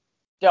is.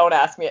 Don't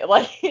ask me.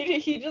 Like,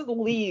 he just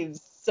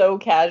leaves so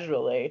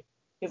casually.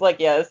 He's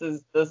like, yeah,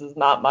 this is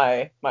not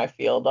my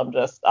field. I'm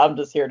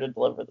just here to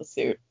deliver the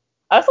suit.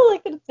 I also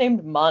like that it's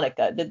named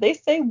Monica. Did they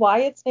say why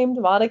it's named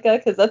Monica?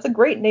 Because that's a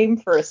great name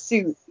for a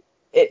suit.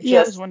 I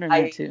was wondering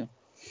that too.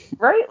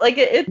 Right? Like,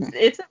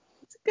 it's a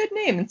good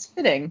name. It's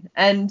fitting.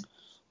 And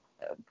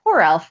poor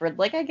Alfred,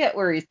 like, I get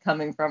where he's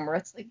coming from, where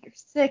it's like, you're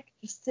sick,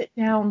 just sit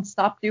down,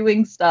 stop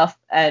doing stuff,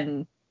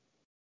 and,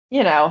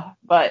 you know,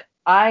 but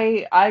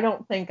I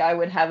don't think I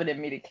would have it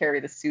in me to carry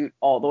the suit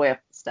all the way up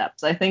the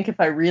steps. I think if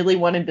I really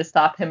wanted to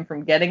stop him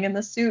from getting in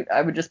the suit,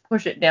 I would just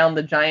push it down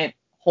the giant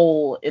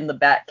hole in the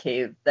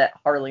Batcave that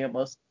Harley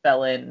almost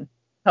fell in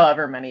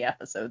however many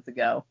episodes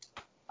ago,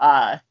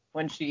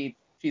 when she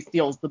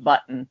steals the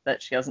button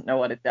that she doesn't know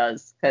what it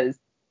does, because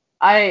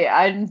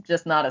I'm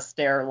just not a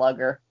stair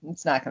lugger.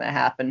 It's not going to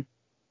happen.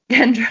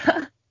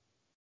 Kendra?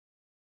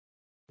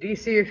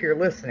 DC, if you're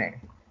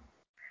listening,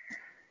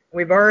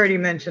 we've already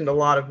mentioned a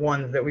lot of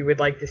ones that we would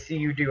like to see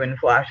you do in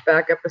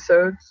flashback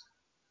episodes,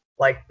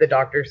 like the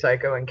Dr.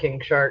 Psycho and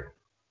King Shark,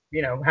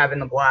 you know, having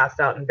the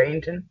blast out in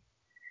Bainton.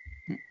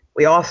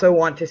 We also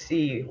want to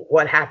see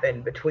what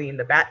happened between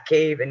the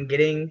Batcave and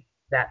getting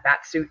that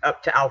bat suit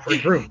up to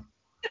Alfred's room.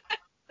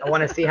 I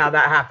want to see how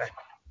that happened.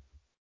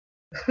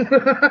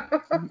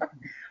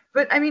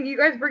 But I mean, you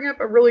guys bring up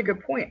a really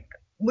good point.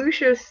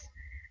 Lucius,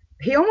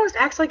 he almost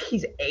acts like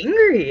he's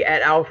angry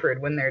at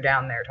Alfred when they're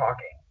down there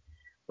talking.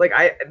 Like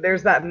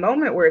there's that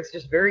moment where it's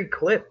just very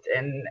clipped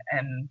and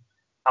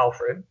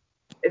Alfred,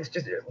 it's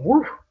just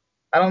woof.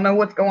 I don't know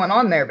what's going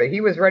on there, but he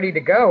was ready to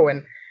go.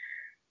 And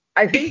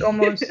I think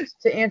almost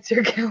to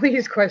answer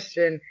Kelly's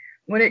question,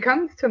 when it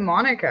comes to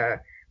Monica,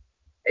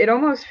 it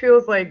almost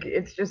feels like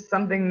it's just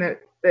something that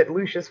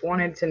Lucius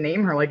wanted to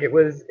name her, like it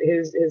was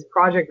his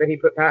project that he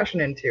put passion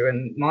into,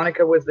 and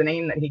Monica was the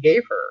name that he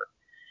gave her.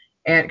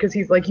 And because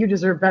he's like, you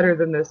deserve better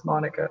than this,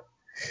 Monica.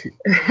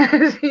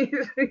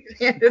 he's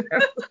handed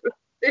out the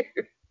suit.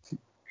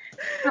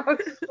 I was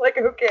just like,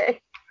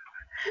 okay.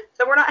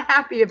 So we're not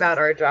happy about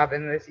our job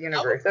in this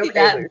universe. Okay,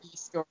 that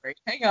story.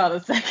 Hang on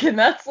a second.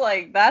 That's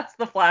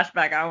the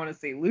flashback I want to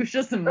see.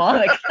 Lucius and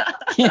Monica.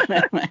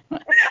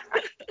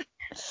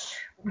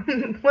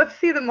 Let's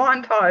see the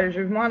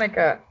montage of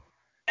Monica.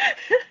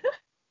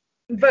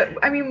 But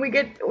I mean, we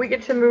get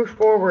to move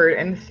forward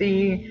and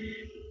see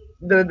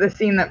the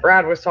scene that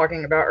Brad was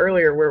talking about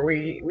earlier, where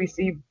we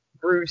see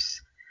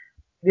Bruce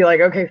be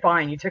like, okay,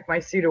 fine, you took my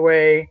suit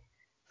away,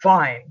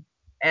 fine,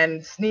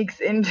 and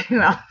sneaks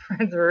into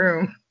Alfred's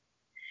room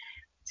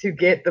to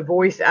get the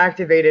voice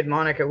activated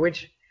Monica,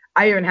 which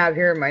I even have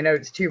here in my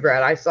notes too,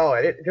 Brad. I saw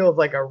it. It feels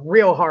like a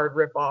real hard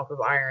ripoff of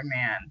Iron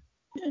Man.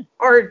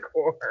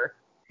 Hardcore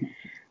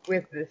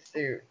with this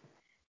suit.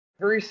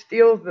 Bruce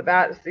steals the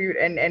bat suit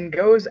and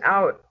goes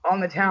out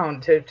on the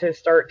town to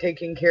start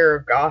taking care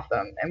of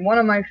Gotham. And one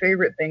of my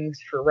favorite things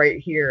for right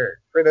here,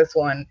 for this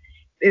one,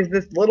 is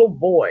this little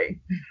boy,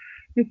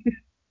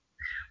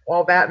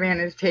 while Batman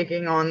is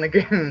taking on the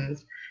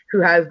goons,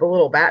 who has the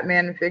little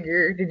Batman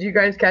figure. Did you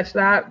guys catch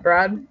that,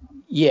 Brad?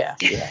 Yeah.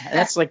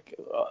 That's like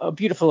a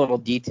beautiful little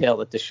detail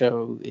that the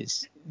show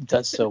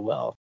does so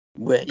well.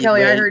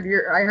 Kelly, I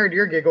heard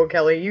your giggle.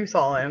 Kelly, you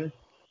saw him.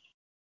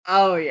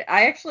 Oh yeah,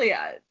 I actually,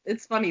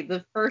 it's funny.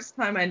 The first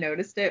time I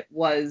noticed it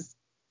was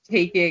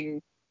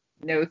taking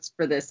notes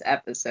for this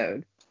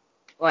episode.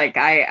 Like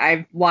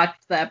I've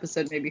watched the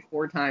episode maybe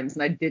 4 times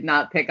and I did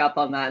not pick up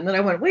on that. And then I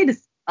went, where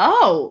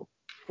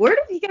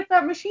did he get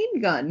that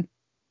machine gun?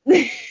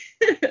 Love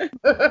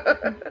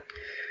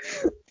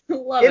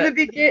in it. the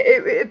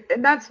beginning,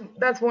 and that's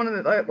one of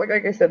the,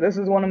 like I said, this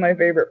is one of my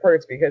favorite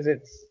parts because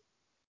it's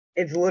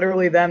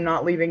literally them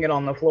not leaving it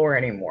on the floor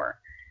anymore.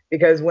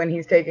 Because when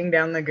he's taking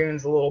down the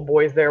goons, the little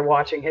boy's there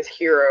watching his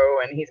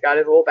hero, and he's got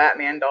his little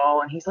Batman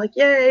doll, and he's like,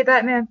 "Yay,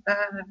 Batman!"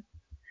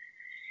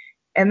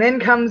 And then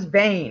comes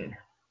Bane.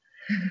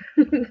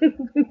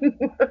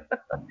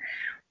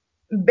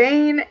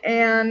 Bane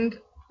and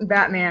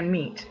Batman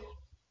meet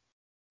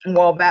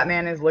while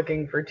Batman is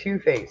looking for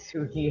Two-Face,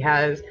 who he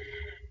has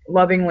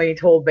lovingly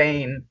told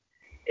Bane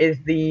is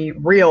the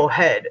real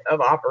head of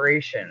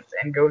operations,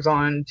 and goes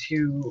on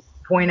to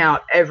point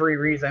out every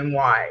reason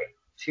why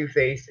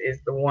Two-Face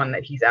is the one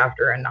that he's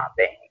after and not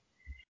Bane,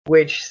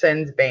 which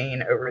sends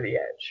Bane over the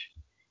edge.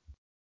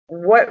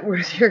 What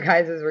was your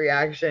guys'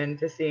 reaction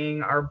to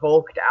seeing our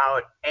bulked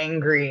out,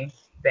 angry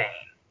Bane?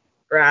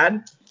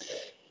 Brad?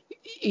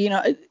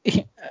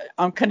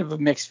 I'm kind of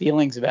mixed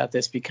feelings about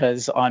this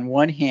because on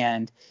one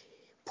hand,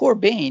 poor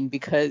Bane,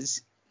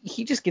 because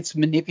he just gets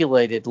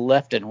manipulated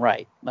left and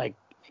right. Like,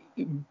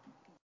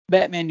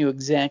 Batman knew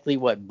exactly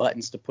what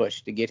buttons to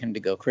push to get him to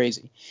go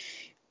crazy.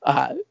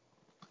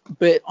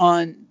 But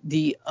on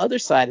the other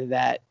side of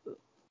that,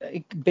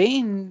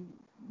 Bane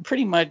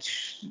pretty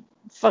much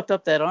fucked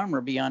up that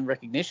armor beyond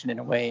recognition in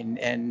a way,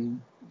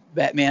 and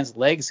Batman's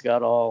legs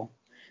got all,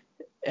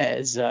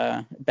 as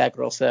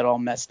Batgirl said, all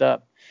messed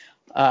up.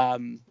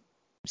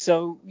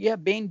 So yeah,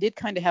 Bane did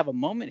kind of have a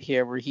moment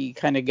here where he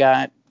kind of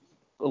got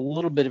a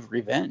little bit of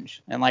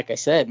revenge. And like I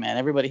said, man,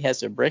 everybody has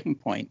their breaking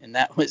point, and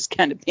that was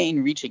kind of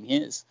Bane reaching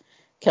his.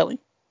 Kelly?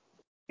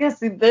 Yeah,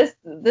 see, this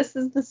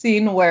is the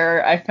scene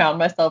where I found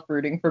myself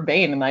rooting for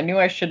Bane, and I knew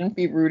I shouldn't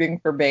be rooting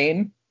for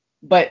Bane,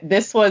 but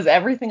this was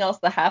everything else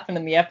that happened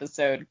in the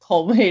episode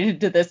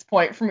culminated to this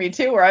point for me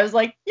too, where I was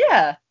like,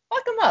 yeah,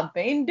 fuck him up,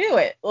 Bane, do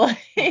it.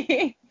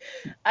 Like,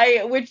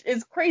 which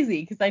is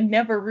crazy because I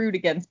never root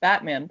against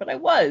Batman, but I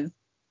was.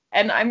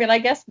 And I mean, I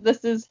guess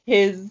this is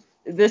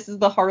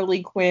the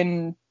Harley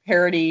Quinn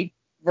parody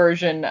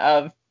version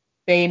of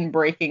Bane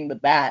breaking the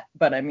bat,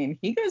 but I mean,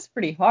 he goes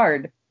pretty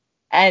hard.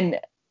 And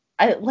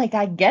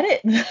I get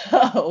it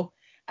though.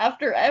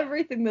 After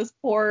everything this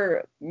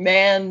poor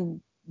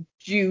man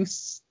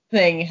juice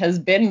thing has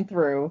been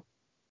through,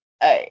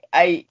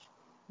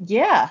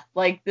 yeah,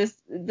 like this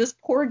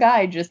poor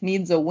guy just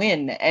needs a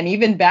win. And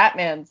even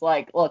Batman's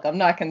like, look, I'm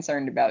not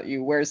concerned about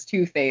you. Where's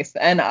Two-Face?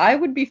 And I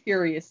would be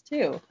furious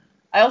too.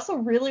 I also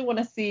really want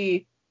to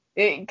see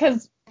it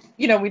because,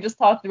 we just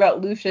talked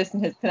about Lucius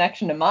and his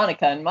connection to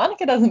Monica, and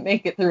Monica doesn't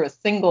make it through a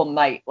single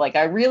night. Like,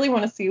 I really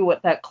want to see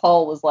what that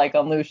call was like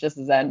on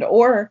Lucius's end,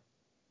 or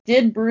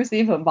did Bruce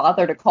even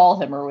bother to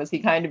call him, or was he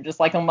kind of just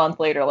like a month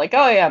later, like,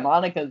 oh yeah,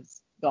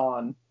 Monica's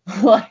gone,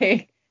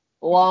 like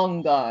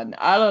long gone?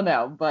 I don't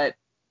know, but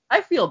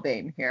I feel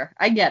Bane here.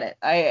 I get it.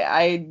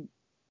 I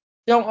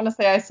don't want to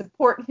say I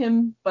support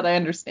him, but I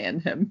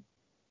understand him.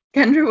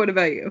 Kendra, what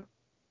about you?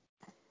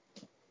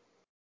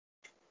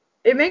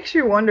 It makes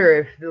you wonder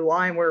if the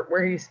line where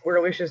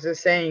Lucius is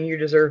saying you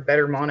deserve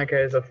better,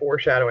 Monica, is a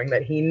foreshadowing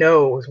that he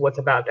knows what's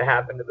about to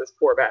happen to this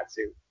poor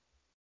Batsuit.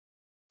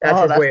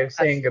 That's his way of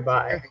saying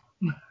goodbye.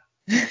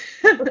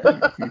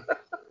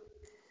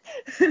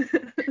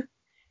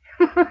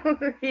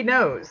 He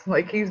knows.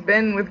 Like, he's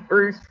been with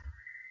Bruce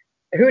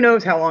who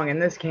knows how long in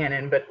this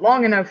canon, but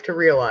long enough to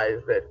realize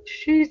that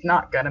she's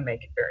not gonna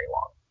make it very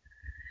long.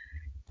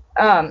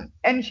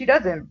 And she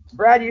doesn't.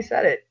 Brad, you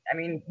said it. I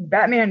mean,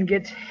 Batman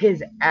gets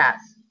his ass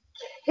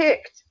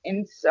kicked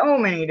in so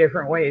many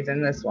different ways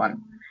in this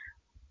one.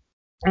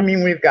 I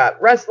mean, we've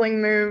got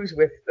wrestling moves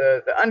with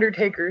the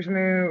Undertaker's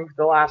move,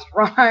 the last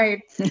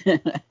ride.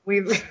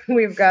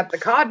 we've got the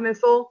cod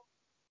missile.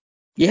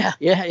 Yeah.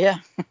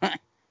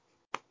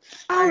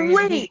 Oh,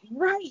 wait,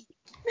 right.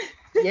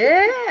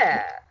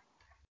 Yeah.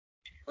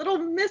 Little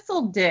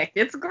missile dick.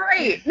 It's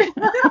great.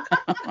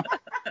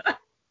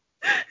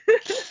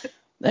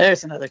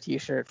 There's another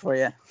t-shirt for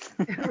you.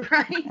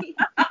 Right.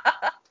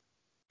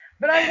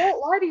 But I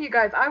won't lie to you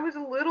guys.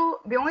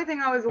 The only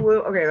thing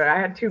okay, I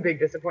had two big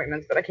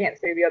disappointments, but I can't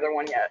say the other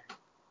one yet.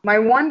 My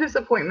one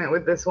disappointment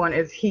with this one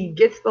is he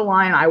gets the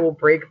line, I will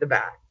break the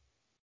back.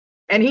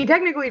 And he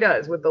technically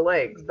does with the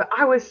legs, but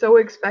I was so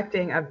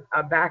expecting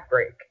a back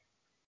break.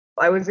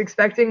 I was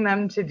expecting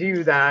them to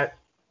do that,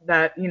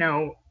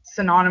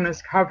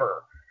 synonymous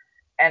cover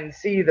and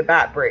see the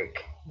bat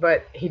break,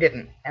 but he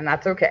didn't, and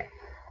that's okay.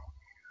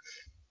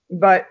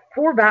 But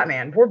poor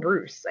Batman, poor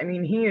Bruce. I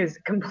mean, he is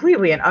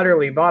completely and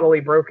utterly bodily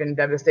broken,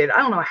 devastated. I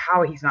don't know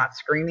how he's not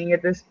screaming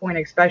at this point,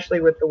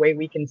 especially with the way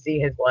we can see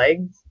his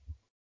legs.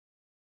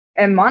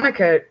 And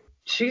Monica,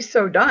 she's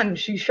so done,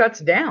 she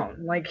shuts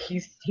down. Like,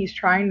 he's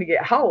trying to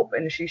get help,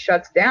 and she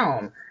shuts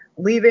down,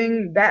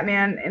 leaving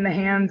Batman in the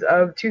hands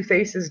of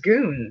Two-Face's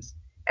goons.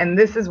 And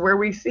this is where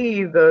we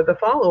see the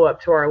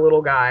follow-up to our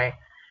little guy.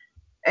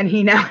 And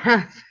he now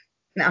has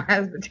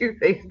the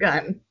Two-Face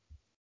gun.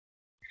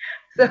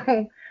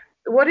 So,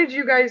 what did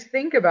you guys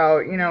think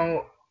about,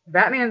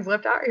 Batman's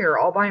left out here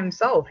all by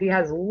himself. He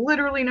has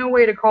literally no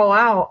way to call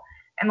out.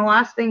 And the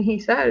last thing he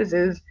says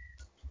is,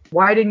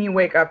 why didn't you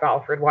wake up,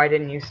 Alfred? Why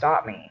didn't you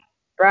stop me?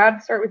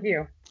 Brad, start with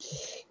you.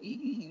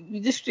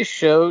 This just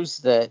shows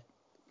that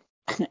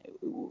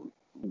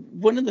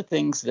one of the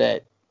things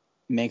that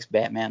makes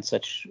Batman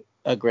such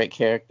a great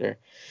character,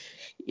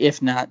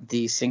 if not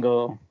the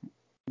single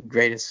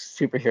greatest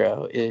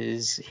superhero,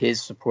 is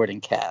his supporting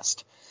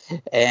cast.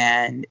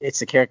 And it's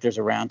the characters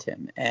around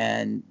him.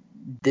 And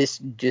this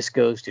just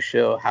goes to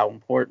show how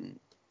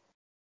important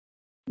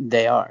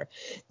they are.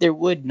 There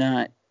would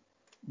not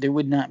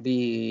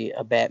be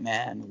a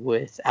Batman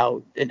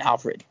without an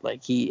Alfred.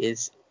 Like, he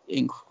is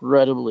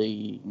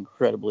incredibly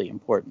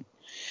important.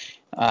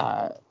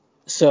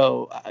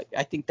 So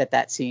I think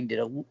that scene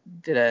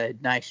did a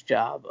nice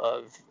job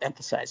of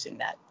emphasizing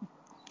that.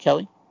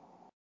 Kelly?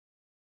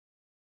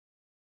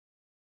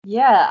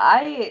 Yeah,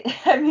 I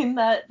mean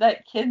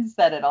that kid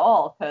said it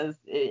all, because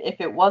if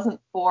it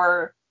wasn't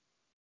for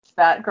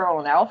Batgirl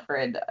and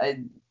Alfred,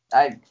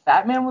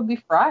 Batman would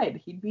be fried.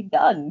 He'd be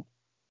done.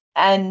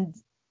 And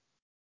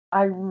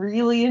I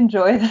really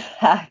enjoy the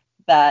fact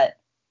that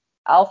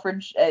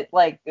Alfred,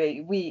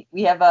 we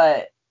have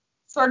a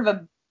sort of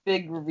a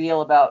big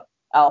reveal about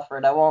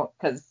Alfred. I won't,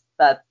 because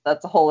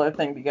that's a whole other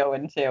thing to go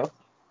into.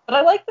 But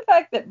I like the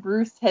fact that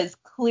Bruce has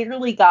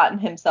clearly gotten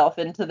himself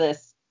into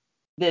this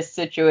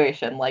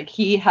situation. Like,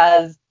 he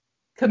has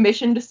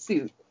commissioned a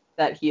suit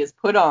that he has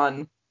put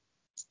on,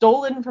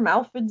 stolen from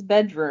Alfred's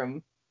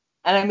bedroom.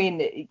 And I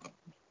mean,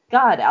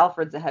 God,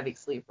 Alfred's a heavy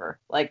sleeper.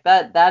 Like,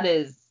 that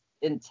is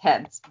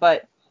intense.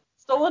 But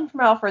stolen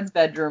from Alfred's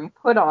bedroom,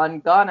 put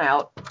on, gone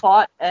out,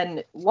 fought,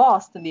 and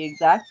lost in the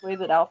exact way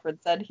that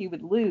Alfred said he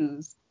would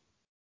lose.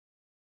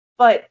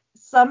 But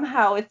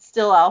somehow it's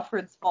still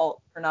Alfred's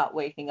fault for not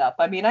waking up.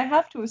 I mean, I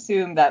have to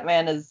assume that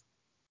man is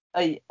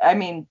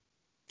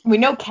we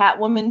know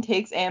Catwoman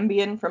takes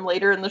Ambien from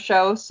later in the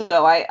show,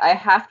 so I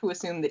have to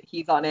assume that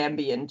he's on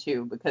Ambien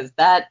too, because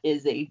that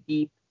is a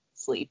deep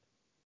sleep.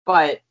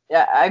 But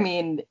I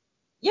mean,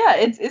 yeah,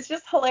 it's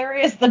just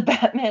hilarious that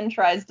Batman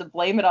tries to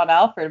blame it on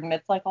Alfred, and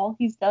it's like all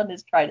he's done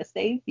is try to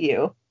save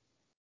you.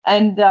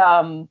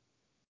 And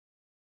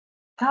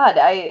God,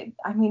 I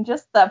mean,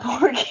 just that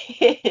poor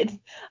kid.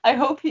 I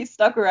hope he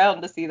stuck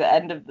around to see the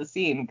end of the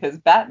scene, because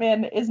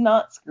Batman is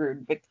not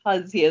screwed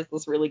because he has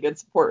this really good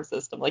support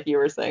system, like you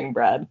were saying,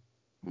 Brad.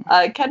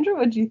 Kendra,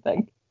 what'd you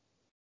think?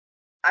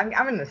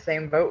 I'm in the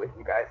same boat with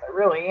you guys. I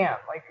really am.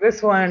 Like,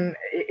 this one,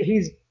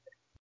 he's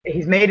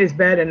made his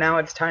bed and now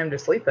it's time to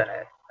sleep in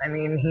it. I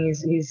mean,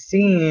 he's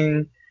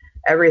seeing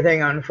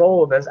everything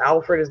unfold as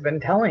Alfred has been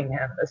telling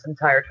him this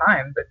entire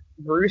time. But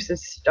Bruce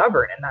is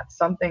stubborn, and that's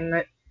something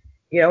that,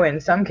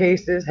 in some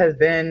cases has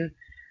been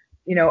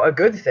a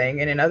good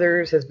thing, and in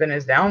others has been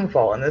his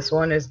downfall. And this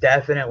one is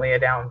definitely a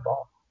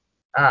downfall,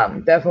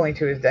 definitely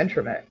to his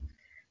detriment.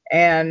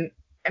 And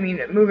I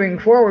mean, moving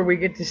forward, we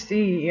get to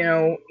see,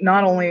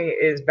 not only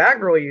is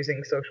Batgirl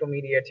using social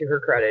media to her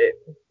credit,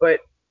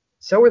 but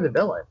so are the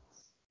villains,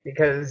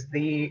 because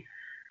the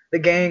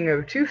gang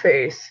of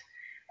Two-Face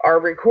are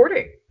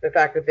recording the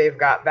fact that they've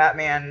got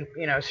Batman,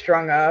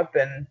 strung up,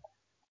 and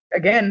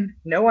again,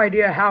 no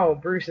idea how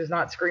Bruce is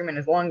not screaming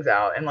his lungs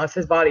out unless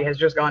his body has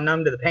just gone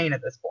numb to the pain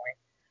at this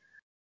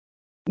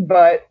point.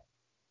 But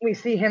we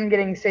see him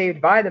getting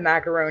saved by the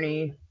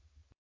Macaroni,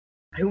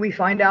 who we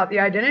find out the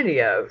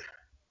identity of.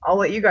 I'll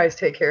let you guys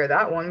take care of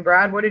that one.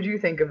 Brad, what did you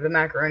think of the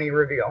Macaroni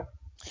reveal?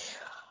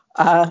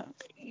 Uh,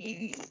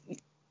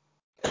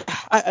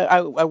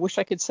 I wish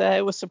I could say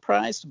I was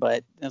surprised,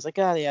 but I was like,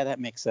 oh yeah, that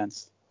makes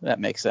sense. That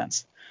makes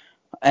sense.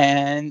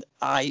 And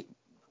I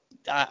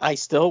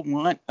still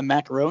want a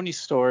Macaroni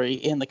story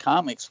in the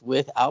comics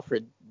with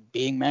Alfred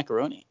being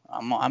Macaroni.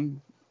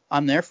 I'm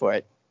there for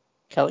it.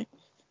 Kelly?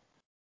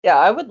 Yeah,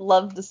 I would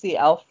love to see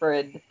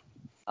Alfred.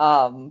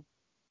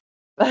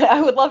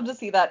 I would love to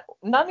see that,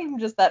 not even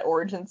just that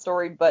origin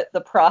story, but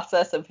the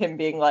process of him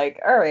being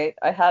like, all right,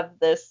 I have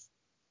this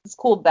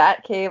cool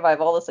bat cave, I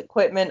have all this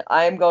equipment,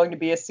 I'm going to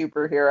be a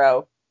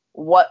superhero.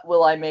 What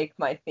will I make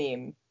my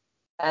theme?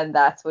 And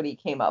that's what he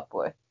came up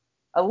with.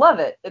 I love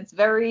it. It's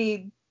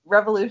very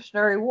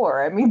Revolutionary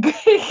War. I mean, good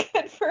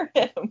for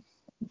him.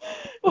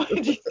 What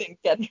did you think,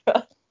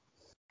 Kendra?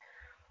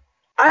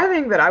 I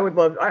think that I would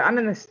love. I'm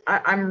in this.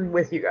 I'm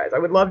with you guys. I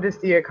would love to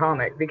see a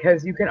comic,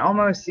 because you can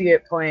almost see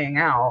it playing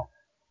out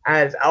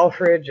as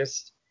Alfred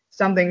just,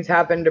 something's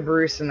happened to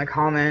Bruce in the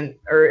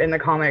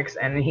comics,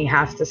 and he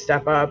has to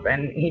step up,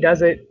 and he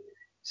does it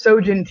so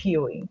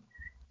genteelly.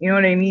 You know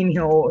what I mean?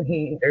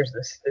 There's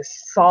this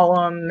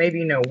solemn,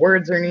 maybe no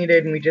words are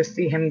needed, and we just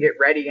see him get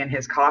ready in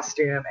his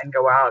costume and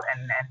go out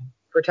and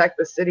protect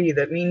the city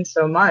that means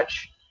so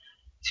much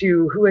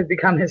to who has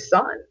become his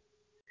son.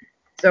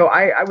 So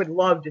I would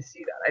love to see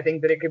that. I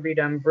think that it could be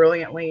done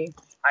brilliantly.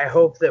 I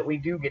hope that we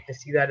do get to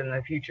see that in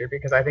the future,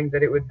 because I think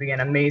that it would be an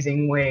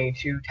amazing way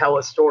to tell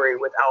a story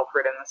with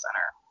Alfred in the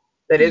center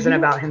that isn't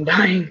about him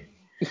dying.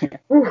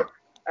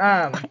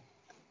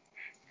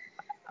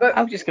 But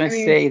I was just going to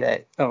say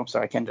that. Oh, I'm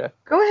sorry, Kendra.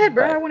 Go ahead,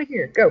 Brad. I want to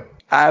hear. Go.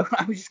 I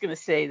was just going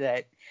to say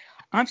that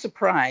I'm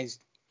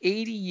surprised.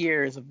 80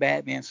 years of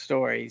Batman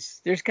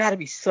stories. There's got to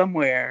be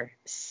somewhere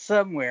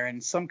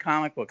in some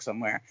comic book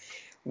somewhere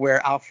where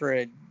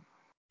Alfred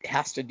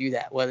has to do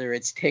that, whether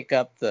it's take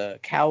up the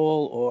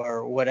cowl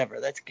or whatever.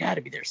 That's got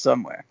to be there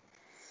somewhere.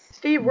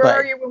 Steve, where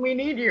are you when we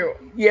need you?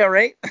 Yeah,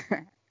 right.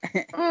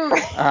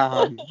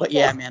 But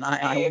yeah, man,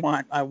 I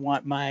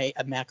want my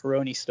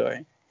Macaroni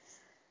story.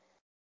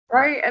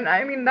 Right, and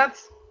I mean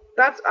that's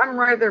I'm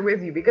right there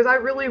with you, because I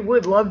really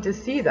would love to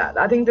see that.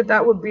 I think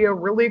that would be a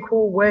really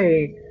cool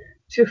way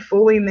to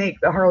fully make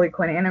the Harley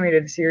Quinn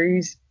animated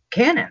series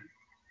canon,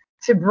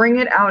 to bring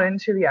it out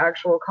into the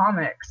actual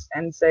comics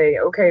and say,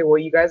 okay, well,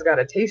 you guys got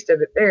a taste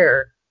of it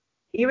there.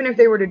 Even if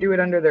they were to do it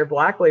under their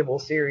Black Label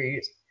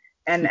series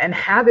and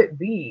have it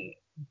be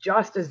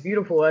just as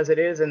beautiful as it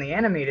is in the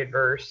animated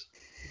verse,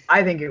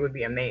 I think it would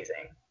be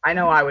amazing. I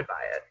know I would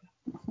buy it.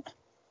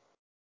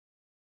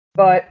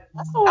 But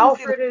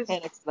Alfred is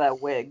mechanics of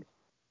that wig.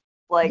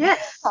 Like,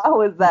 yes.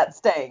 How is that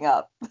staying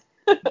up?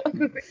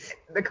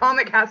 The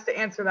comic has to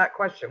answer that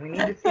question. We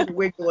need to see the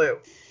wig glue,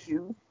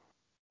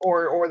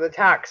 or the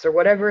tacks, or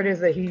whatever it is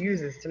that he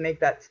uses to make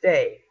that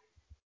stay.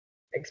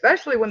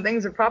 Especially when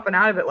things are popping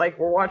out of it, like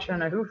we're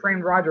watching a Who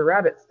Framed Roger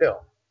Rabbit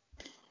still.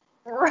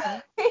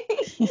 Right.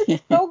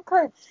 It's so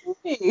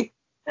cartoony.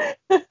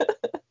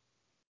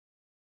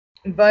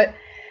 But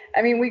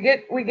I mean, we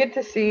get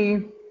to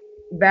see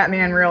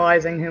Batman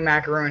realizing who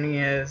Macaroni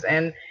is,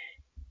 and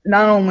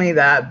not only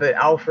that, but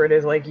Alfred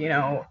is like,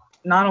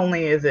 not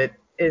only is it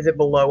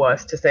below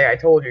us to say I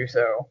told you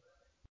so,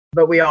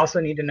 but we also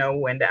need to know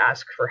when to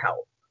ask for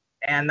help.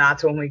 And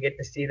that's when we get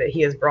to see that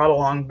he has brought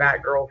along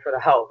Batgirl for the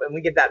help. And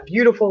we get that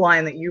beautiful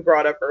line that you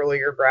brought up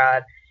earlier,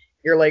 Brad.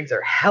 Your legs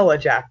are hella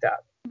jacked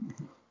up.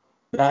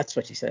 That's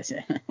what she says,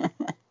 yeah.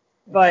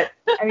 But,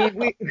 I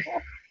mean,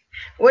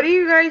 what do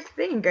you guys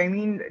think? I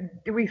mean,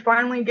 do we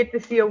finally get to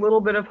see a little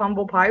bit of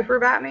humble pie for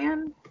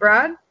Batman,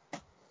 Brad?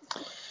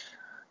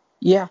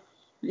 Yeah,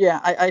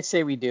 I'd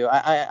say we do.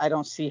 I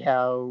don't see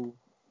how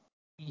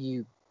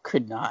you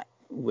could not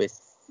with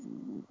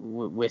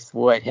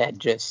what had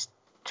just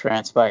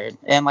transpired.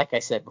 And like I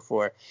said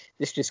before,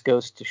 this just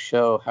goes to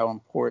show how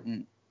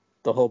important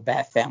the whole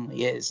Bat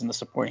family is and the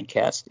supporting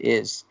cast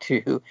is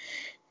to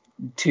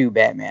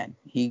Batman.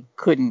 He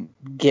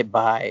couldn't get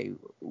by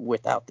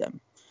without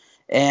them.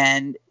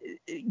 And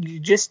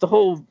just the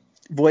whole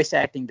voice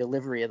acting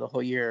delivery of the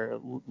whole year,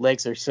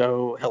 legs are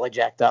so hella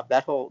jacked up.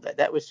 That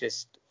was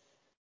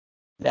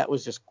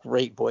just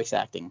great voice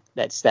acting.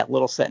 That's that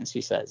little sentence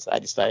he says.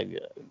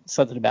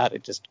 Something about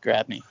it just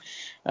grabbed me.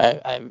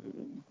 I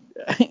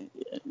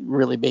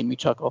really made me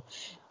chuckle.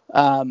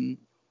 But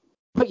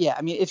yeah,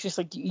 I mean, it's just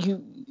like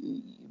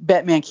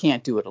Batman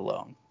can't do it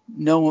alone.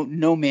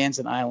 no man's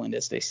an island,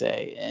 as they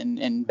say,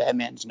 and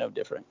Batman's no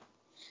different.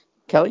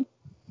 Kelly?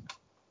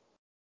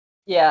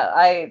 Yeah,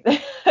 I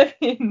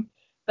mean,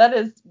 that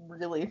is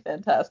really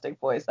fantastic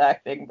voice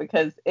acting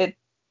because it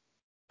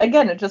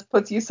just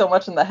puts you so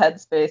much in the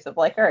headspace of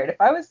like, all right, if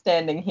I was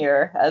standing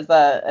here as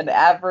an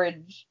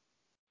average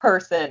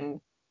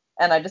person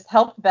and I just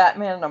helped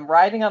Batman and I'm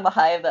riding on the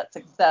high of that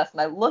success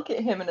and I look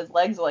at him and his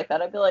legs are like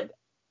that, I'd be like,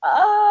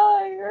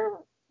 you're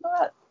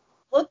not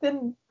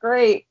looking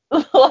great.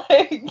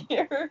 Like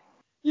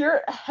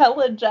you're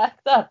hella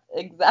jacked up,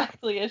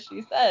 exactly as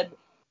she said.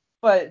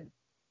 But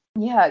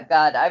yeah,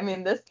 God, I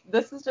mean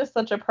this is just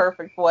such a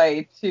perfect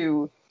way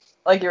to,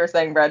 like you were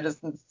saying, Brad,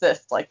 just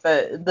insist like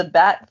the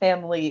Bat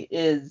family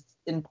is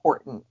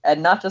important,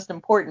 and not just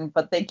important,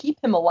 but they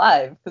keep him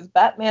alive because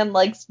Batman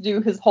likes to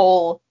do his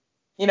whole,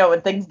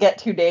 when things get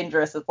too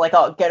dangerous, it's like,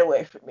 oh, get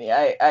away from me.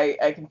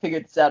 I can figure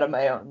this out on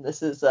my own.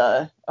 This is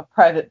a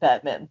private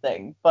Batman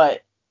thing,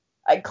 but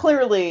I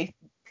clearly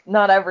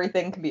not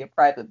everything can be a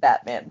private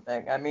Batman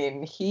thing. I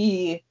mean,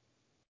 he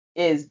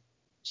is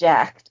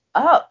jacked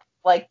up.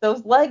 Like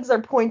those legs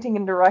are pointing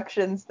in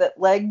directions that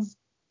legs,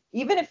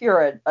 even if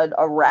you're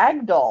a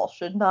rag doll,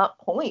 should not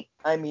point.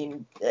 I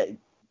mean,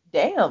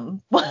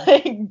 damn,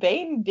 like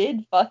Bane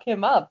did fuck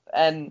him up,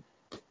 and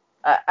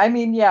I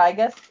mean, yeah, I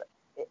guess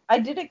I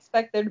did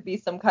expect there to be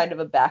some kind of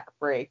a back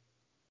break.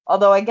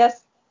 Although I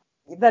guess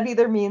that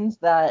either means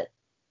that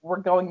we're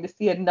going to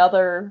see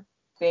another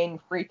Bane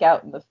freak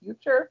out in the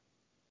future,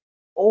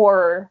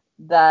 or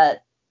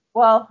that,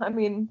 well, I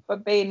mean,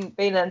 but Bane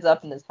ends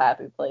up in his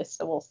happy place,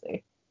 so we'll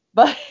see.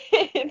 But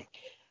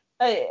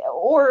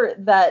or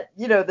that,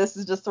 this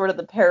is just sort of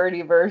the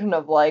parody version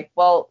of like,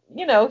 well,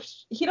 he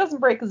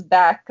doesn't break his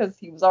back because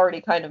he was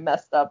already kind of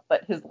messed up,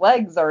 but his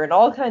legs are in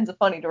all kinds of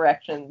funny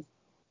directions.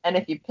 And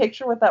if you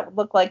picture what that would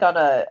look like on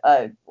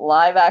a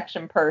live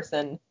action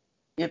person,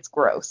 it's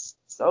gross.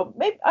 So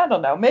maybe, I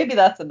don't know, maybe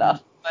that's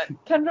enough. But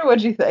Kendra,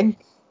 what'd you think?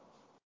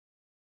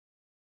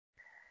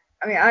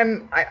 I mean,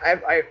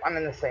 I'm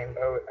in the same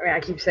boat. I mean, I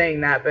keep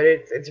saying that, but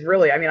it's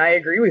really. I mean, I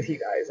agree with you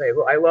guys.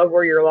 I love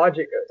where your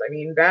logic goes. I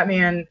mean,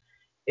 Batman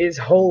is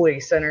wholly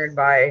centered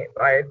by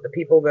the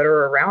people that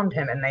are around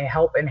him, and they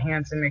help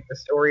enhance and make the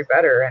story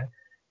better.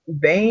 And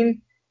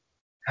Bane,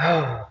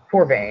 oh,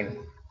 poor Bane.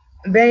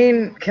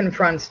 Bane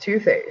confronts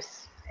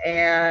Two-Face,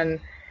 and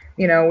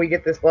we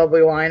get this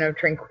lovely line of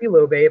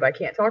 "Tranquilo, babe. I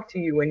can't talk to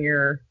you when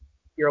you're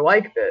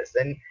like this."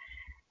 And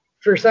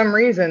for some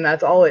reason,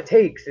 that's all it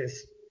takes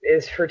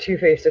is for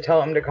Two-Face to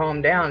tell him to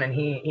calm down, and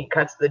he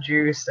cuts the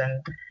juice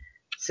and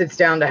sits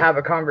down to have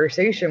a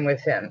conversation with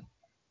him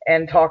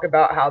and talk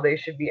about how they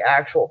should be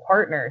actual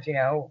partners,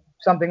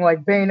 something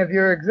like bane of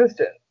your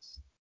existence.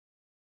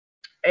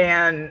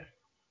 And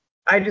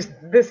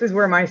this is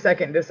where my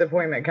second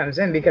disappointment comes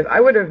in, because I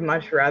would have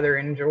much rather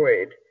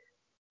enjoyed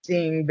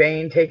seeing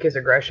Bane take his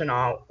aggression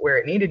out where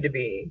it needed to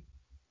be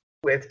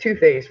with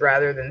Two-Face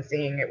rather than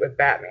seeing it with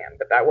Batman,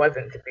 but that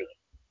wasn't to be.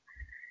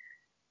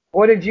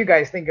 What did you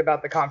guys think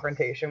about the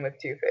confrontation with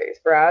Two-Face,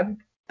 Brad?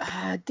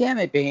 Damn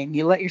it, Bane.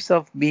 You let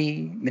yourself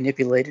be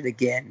manipulated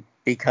again,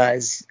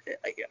 because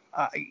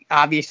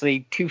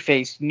obviously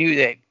Two-Face knew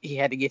that he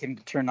had to get him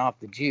to turn off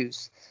the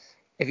juice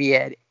if he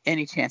had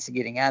any chance of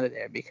getting out of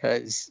there,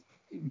 because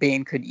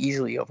Bane could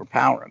easily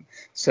overpower him.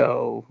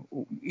 So,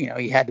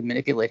 he had to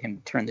manipulate him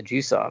to turn the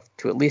juice off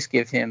to at least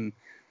give him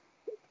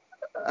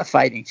a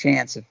fighting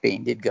chance if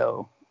Bane did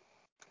go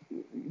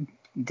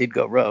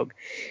rogue.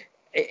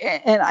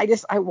 And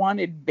I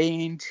wanted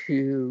Bane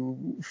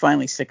to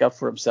finally stick up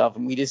for himself,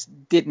 and we just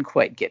didn't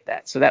quite get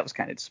that. So that was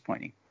kind of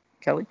disappointing.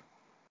 Kelly?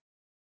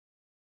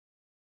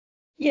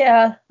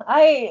 Yeah,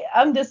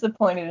 I'm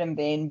disappointed in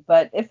Bane,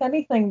 but if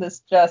anything,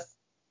 this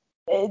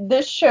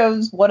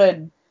shows what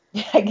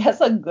I guess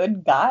a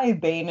good guy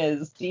Bane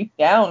is deep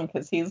down,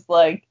 because he's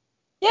like,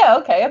 yeah,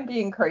 okay, I'm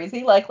being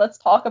crazy. Like, let's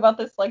talk about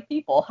this like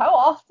people. How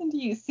often do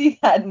you see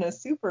that in a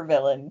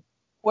supervillain,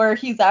 where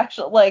he's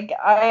actually like,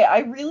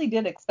 I really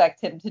did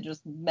expect him to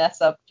just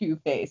mess up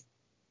Two-Face,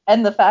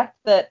 and the fact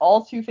that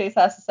all Two-Face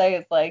has to say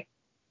is like,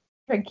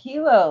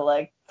 tranquilo,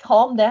 like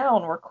calm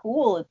down, we're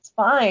cool, it's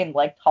fine,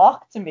 like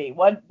talk to me,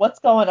 what's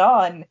going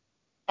on?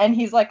 And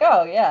he's like,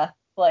 oh yeah,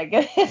 like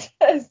it's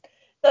just,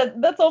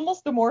 that's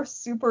almost a more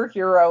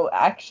superhero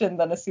action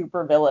than a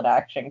supervillain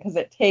action, because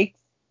it takes,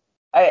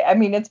 I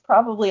mean, it's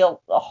probably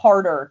a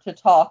harder to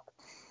talk.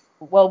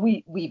 Well,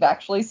 we've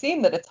actually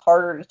seen that it's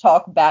harder to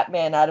talk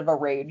Batman out of a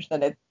rage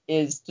than it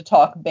is to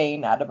talk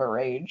Bane out of a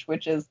rage,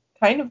 which is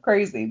kind of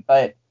crazy.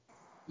 But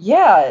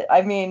yeah,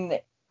 I mean,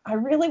 I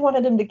really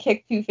wanted him to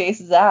kick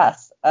Two-Face's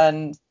ass,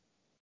 and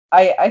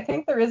I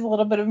think there is a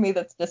little bit of me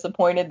that's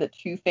disappointed that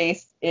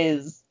Two-Face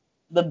is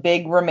the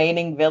big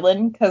remaining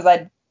villain, because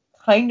I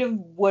kind of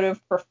would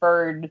have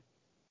preferred.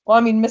 Well,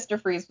 I mean,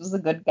 Mr. Freeze was a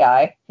good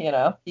guy,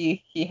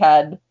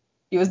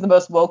 he was the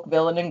most woke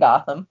villain in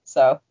Gotham,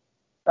 so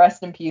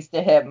rest in peace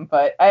to him.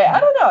 But I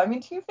don't know. I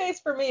mean, Two-Face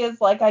for me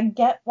is like, I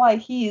get why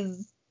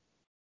he's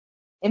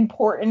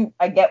important.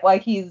 I get why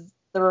he's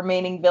the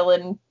remaining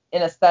villain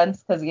in a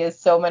sense, because he has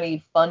so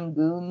many fun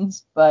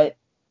goons, but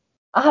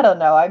I don't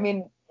know. I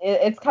mean,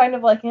 it's kind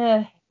of like,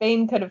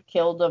 Bane could have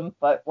killed him,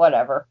 but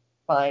whatever.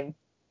 Fine.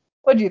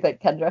 What do you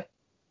think, Kendra?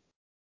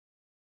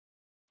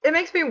 It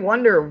makes me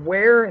wonder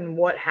where and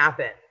what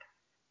happened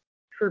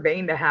for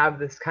Bane to have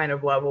this kind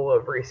of level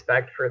of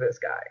respect for this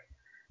guy.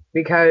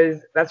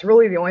 Because that's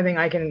really the only thing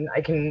I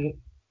can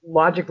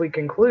logically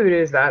conclude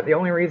is that the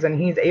only reason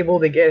he's able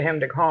to get him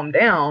to calm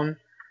down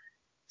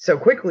so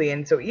quickly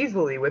and so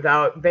easily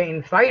without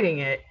Bane fighting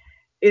it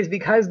is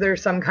because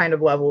there's some kind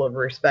of level of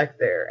respect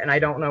there. And I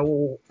don't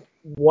know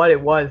what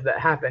it was that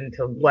happened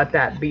to let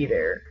that be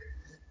there.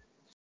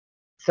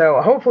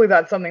 So hopefully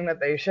that's something that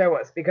they show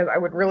us, because I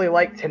would really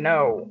like to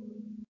know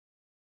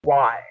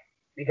why.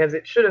 Because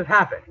it should have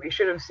happened. We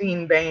should have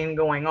seen Bane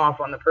going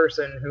off on the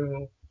person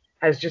who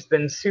has just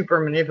been super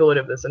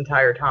manipulative this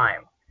entire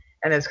time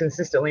and has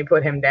consistently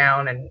put him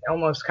down and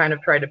almost kind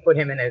of tried to put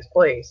him in his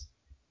place.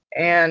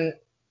 And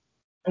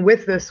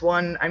with this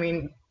one, I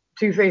mean,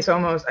 Two-Face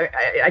almost,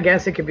 I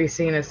guess it could be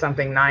seen as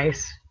something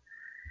nice.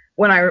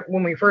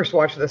 When we first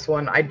watched this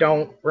one, I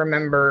don't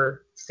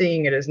remember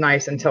seeing it as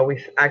nice until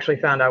we actually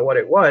found out what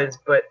it was.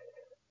 But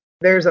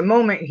there's a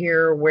moment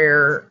here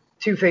where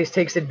Two-Face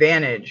takes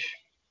advantage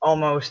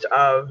almost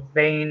of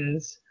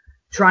Bane's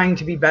trying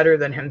to be better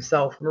than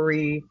himself,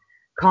 Marie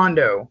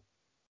Kondo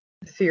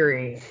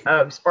theory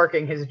of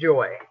sparking his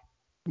joy,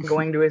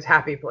 going to his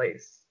happy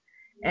place.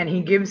 And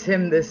he gives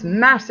him this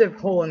massive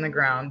hole in the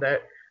ground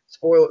that,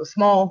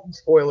 small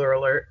spoiler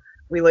alert,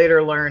 we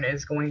later learn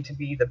is going to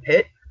be the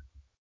pit.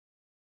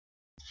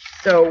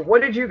 So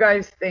what did you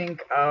guys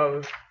think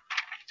of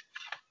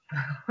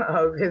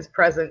his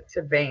present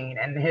to Bane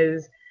and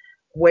his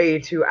way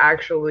to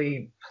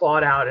actually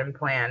plot out and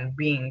plan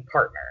being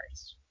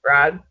partners?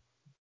 Brad?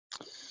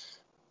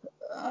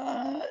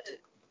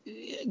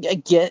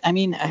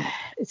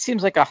 It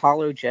seems like a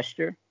hollow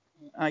gesture.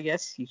 I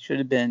guess he should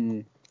have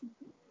been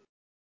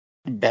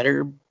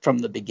better from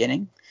the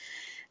beginning.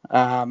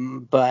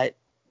 But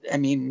I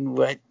mean,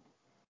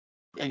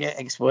 I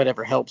guess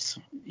whatever helps,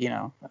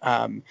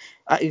 I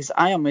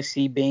almost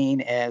see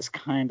Bane as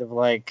kind of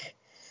like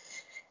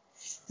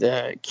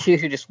the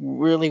kid who just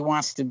really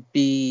wants to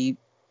be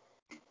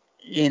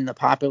in the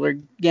popular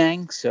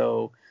gang,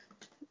 so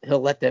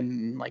he'll let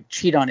them like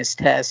cheat on his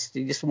test.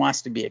 He just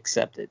wants to be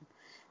accepted,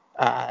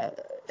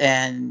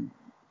 and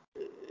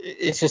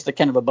it's just a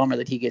kind of a bummer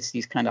that he gets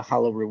these kind of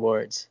hollow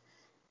rewards.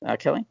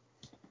 Kelly?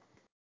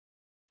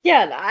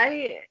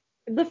 Yeah,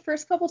 the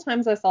first couple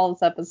times I saw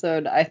this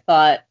episode, I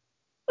thought,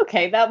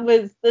 okay,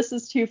 this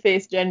is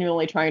Two-Face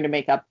genuinely trying to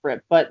make up for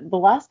it. But the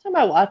last time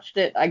I watched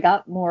it, I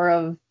got more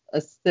of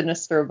a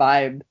sinister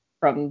vibe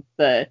from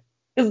because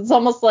it's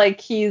almost like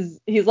he's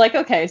like,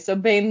 okay, so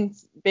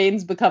Bane's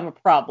become a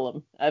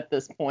problem at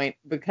this point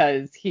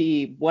because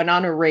he went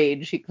on a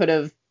rage. He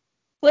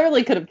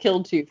clearly could have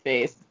killed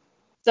Two-Face.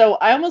 So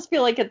I almost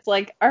feel like it's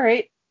like, all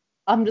right,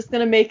 I'm just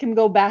gonna make him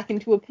go back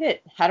into a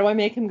pit. How do I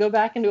make him go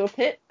back into a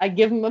pit? I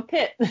give him a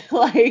pit.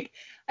 Like,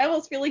 I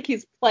almost feel like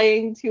he's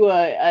playing to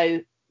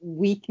a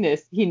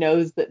weakness he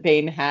knows that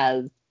Bane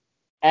has,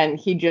 and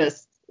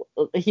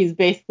he's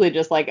basically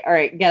just like, all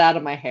right, get out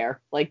of my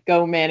hair. Like,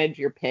 go manage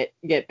your pit.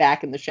 Get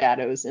back in the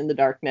shadows, in the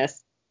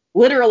darkness.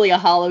 Literally a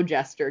hollow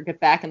gesture. Get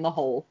back in the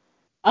hole.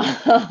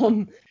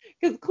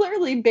 Because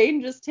clearly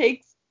Bane just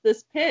takes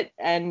this pit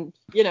and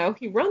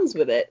he runs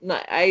with it, and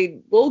I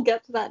will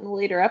get to that in a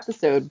later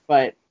episode,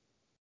 but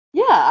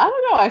yeah, I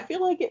don't know, I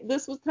feel like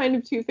this was kind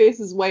of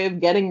Two-Face's way of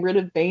getting rid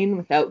of Bane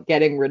without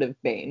getting rid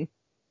of Bane.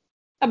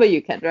 How about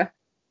you, Kendra?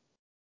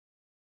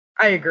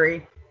 I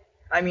agree.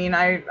 I mean,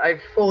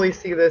 I fully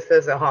see this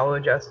as a hollow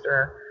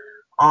gesture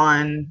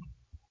on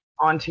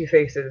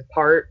Two-Face's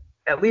part,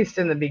 at least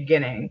in the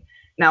beginning.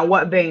 Now,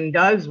 what Bane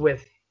does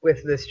with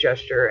this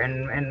gesture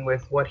and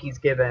with what he's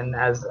given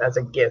as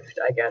a gift,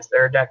 I guess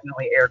there are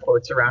definitely air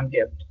quotes around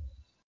gift,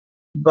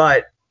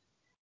 but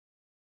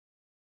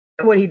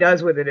what he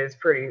does with it is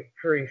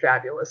pretty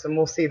fabulous, and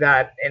we'll see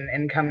that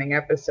in coming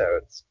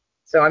episodes.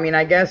 So, I mean,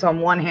 I guess on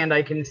one hand,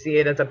 I can see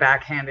it as a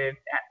backhanded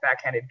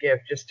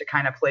gift just to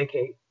kind of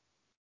placate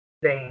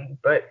Bane,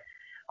 but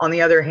on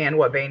the other hand,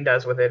 what Bane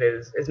does with it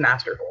is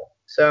masterful.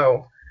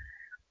 So,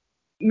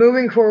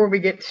 moving forward, we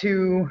get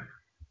to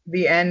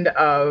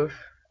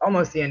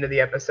almost the end of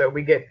the episode.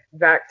 We get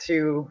back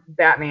to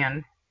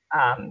Batman,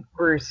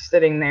 Bruce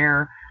sitting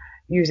there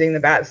using the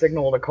bat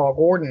signal to call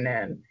Gordon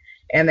in,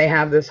 and they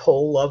have this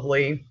whole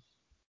lovely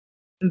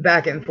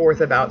back and forth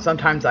about,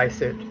 sometimes I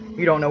sit,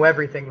 you don't know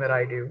everything that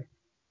I do.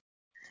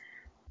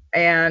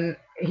 And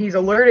he's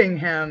alerting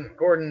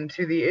Gordon,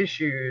 to the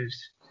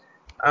issues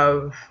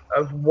of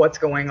what's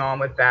going on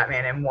with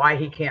Batman and why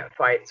he can't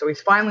fight. So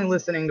he's finally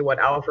listening to what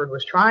Alfred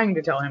was trying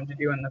to tell him to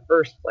do in the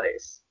first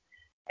place.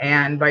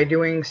 And by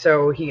doing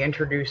so, he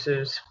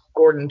introduces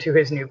Gordon to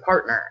his new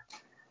partner.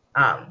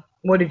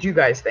 What did you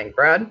guys think,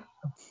 Brad?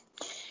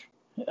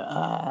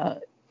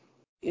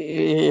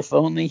 If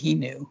only he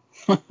knew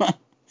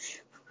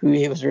who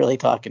he was really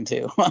talking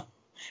to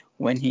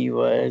when he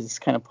was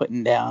kind of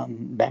putting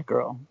down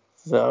Batgirl.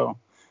 So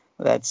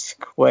that's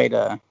quite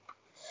a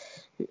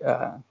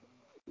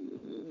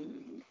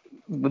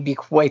would be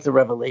quite the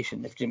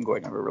revelation if Jim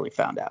Gordon ever really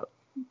found out.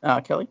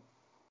 Kelly?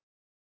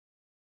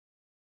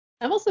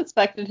 I almost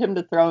expected him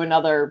to throw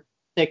another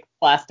thick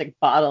plastic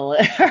bottle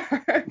at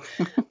her.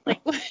 Like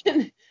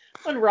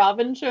when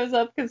Robin shows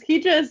up, because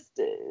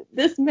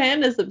this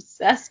man is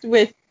obsessed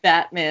with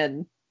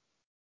Batman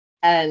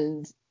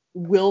and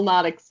will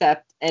not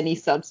accept any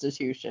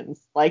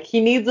substitutions. Like,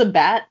 he needs a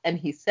bat, and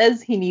he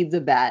says he needs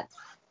a bat,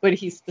 but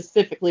he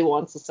specifically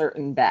wants a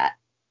certain bat.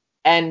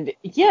 And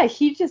yeah,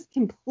 he just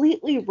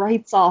completely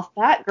writes off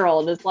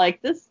Batgirl and is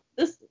like, this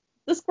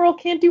girl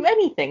can't do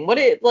anything.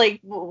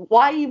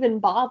 Why even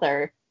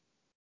bother?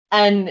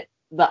 And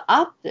the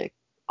optic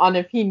on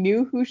if he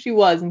knew who she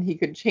was and he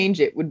could change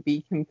it would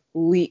be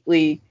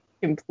completely,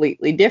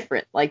 completely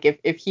different. Like,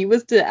 if he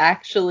was to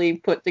actually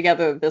put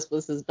together that this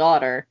was his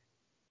daughter,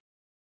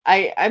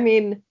 I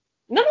mean,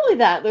 not only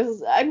that,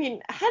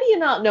 how do you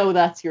not know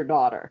that's your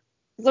daughter?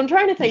 Because I'm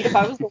trying to think, if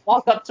I was to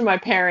walk up to my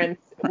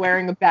parents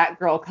wearing a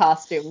Batgirl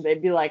costume,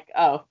 they'd be like,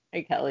 "Oh,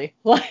 hey, Kelly."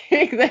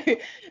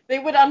 Like, they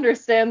would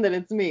understand that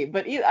it's me.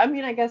 But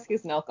I guess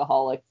he's an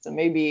alcoholic, so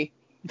maybe,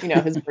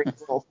 his brain's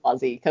a little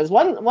fuzzy. Because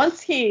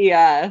once he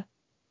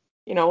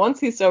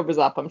sobers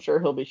up, I'm sure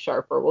he'll be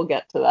sharper. We'll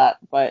get to that.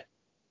 But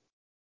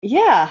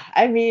yeah,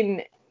 I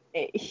mean,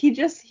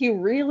 he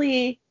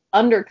really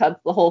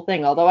undercuts the whole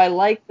thing. Although I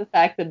like the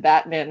fact that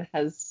Batman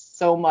has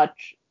so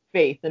much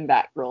faith in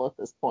Batgirl at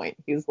this point.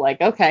 He's like,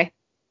 okay,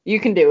 you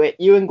can do it.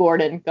 You and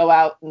Gordon go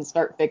out and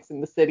start fixing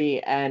the city.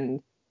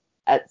 And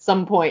at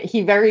some point,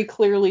 he very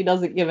clearly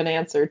doesn't give an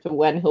answer to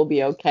when he'll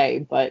be okay.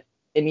 But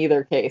in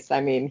either case,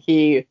 I mean,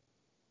 he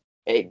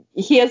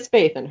has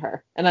faith in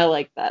her, and I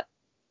like that.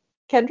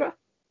 Kendra?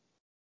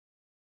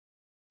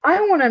 I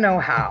want to know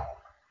how.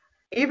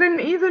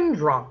 Even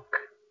drunk,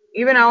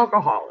 even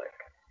alcoholic,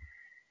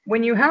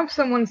 when you have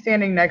someone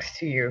standing next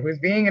to you who's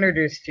being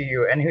introduced to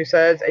you and who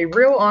says, "A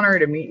real honor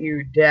to meet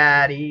you,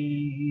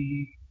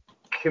 Daddy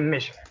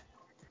Commissioner,"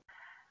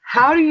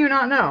 how do you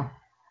not know?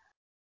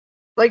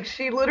 Like,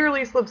 she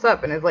literally slips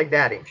up and is like,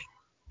 "Daddy."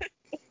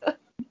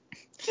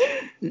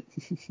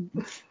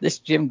 This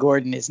Jim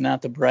Gordon is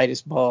not the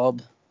brightest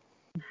bulb.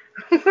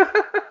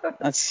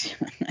 That's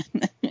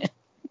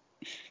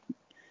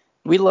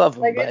we love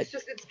him, like, but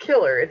it's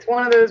killer. It's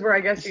one of those where I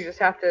guess he has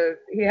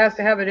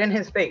to have it in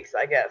his face,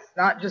 I guess.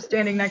 Not just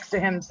standing next to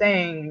him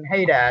saying,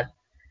 "Hey, Dad."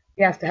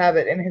 He has to have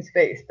it in his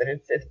face that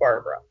it's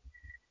Barbara.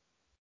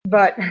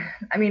 But,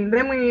 I mean,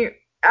 then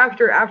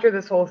after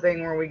this whole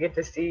thing where we get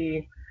to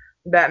see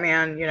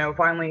Batman,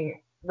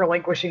 finally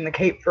relinquishing the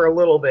cape for a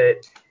little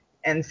bit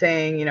and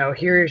saying,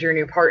 "Here's your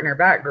new partner,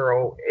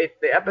 Batgirl,"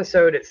 the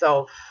episode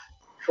itself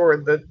for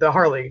the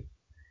Harley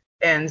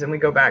ends, and we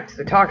go back to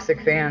the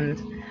toxic fans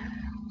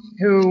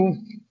who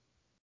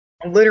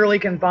literally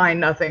can find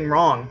nothing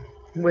wrong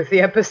with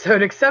the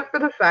episode except for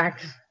the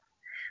fact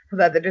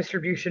that the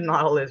distribution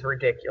model is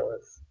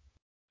ridiculous.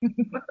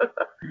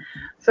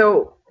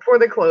 So, for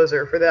the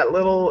closer, for that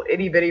little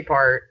itty bitty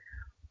part,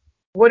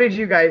 what did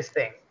you guys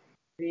think?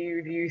 Do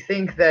you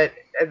think that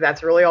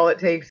that's really all it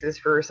takes is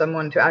for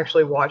someone to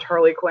actually watch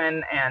Harley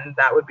Quinn and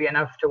that would be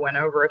enough to win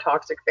over a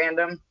toxic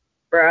fandom?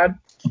 Brad?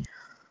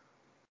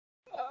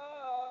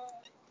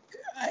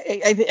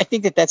 I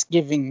think that's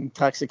giving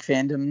toxic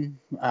fandom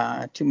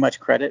too much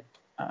credit.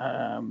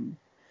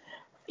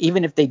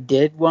 Even if they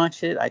did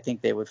watch it, I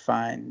think they would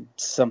find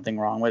something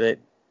wrong with it,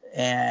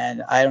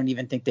 and I don't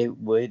even think they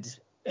would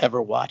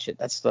ever watch it.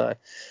 To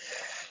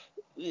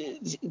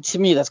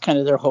me, that's kind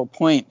of their whole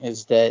point,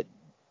 is that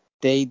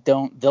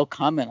they'll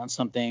comment on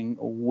something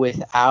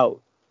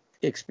without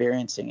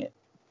experiencing it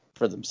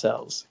for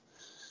themselves.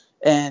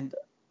 And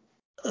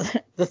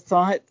the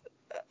thought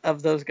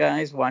of those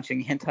guys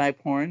watching hentai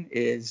porn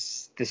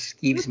just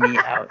skeeves me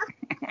out.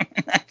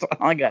 That's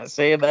all I gotta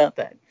say about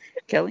that.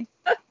 Kelly?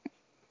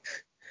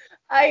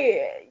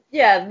 I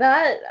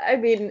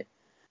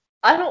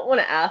don't want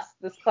to ask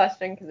this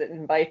question because it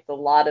invites a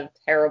lot of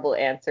terrible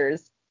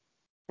answers.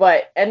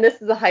 And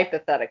this is a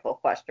hypothetical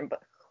question,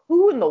 but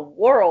who in the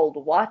world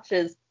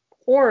watches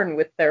porn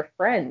with their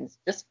friends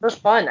just for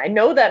fun? I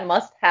know that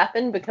must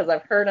happen because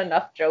I've heard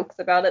enough jokes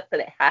about it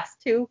that it has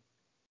to.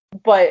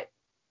 But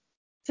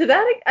to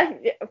that,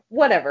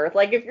 whatever.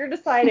 Like, if you're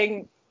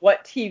deciding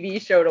what TV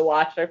show to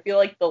watch, I feel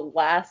like the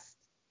last,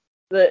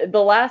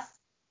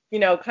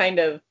 kind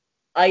of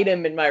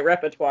item in my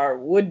repertoire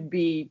would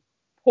be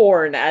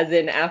porn, as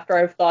in after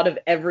I've thought of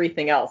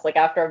everything else. Like,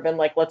 after I've been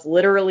like, let's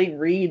literally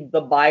read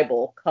the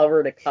Bible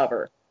cover to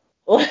cover.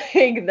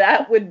 Like,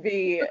 that would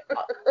be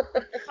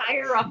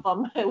higher up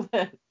on my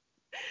list.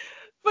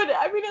 But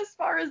I mean, as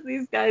far as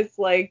these guys,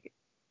 like,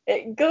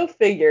 go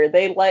figure.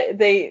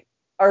 They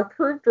are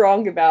proved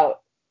wrong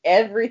about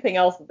everything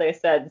else that they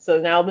said. So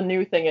now the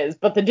new thing is,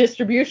 but the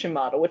distribution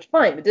model, which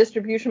fine, the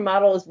distribution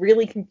model is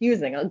really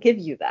confusing. I'll give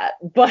you that.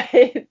 But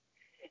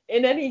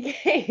in any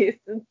case,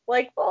 it's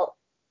like, well,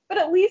 but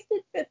at least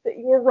admit that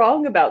you were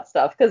wrong about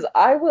stuff, because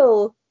I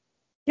will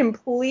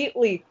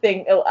completely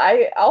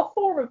I'll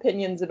form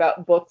opinions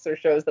about books or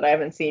shows that I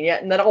haven't seen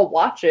yet, and then I'll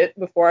watch it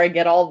before I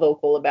get all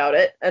vocal about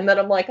it, and then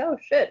I'm like, oh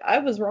shit, I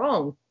was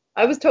wrong.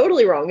 I was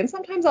totally wrong. And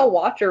sometimes I'll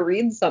watch or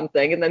read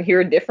something and then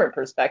hear a different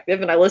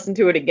perspective, and I listen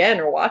to it again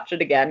or watch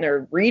it again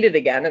or read it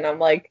again, and I'm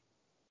like,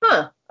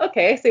 huh,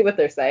 okay, I see what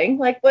they're saying.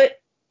 Like,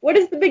 what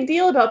is the big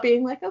deal about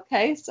being like,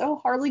 okay, so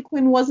Harley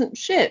Quinn wasn't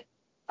shit?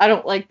 I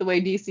don't like the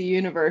way DC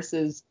Universe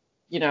is,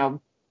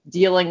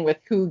 dealing with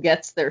who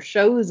gets their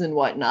shows and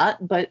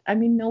whatnot, but I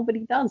mean, nobody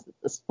does at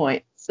this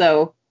point.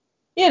 So,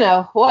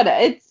 what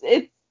it's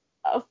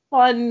a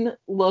fun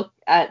look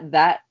at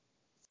that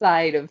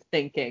side of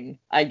thinking,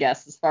 I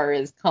guess, as far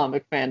as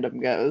comic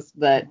fandom goes,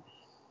 that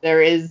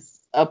there is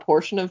a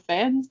portion of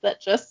fans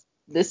that just,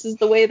 this is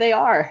the way they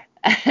are.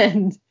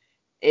 And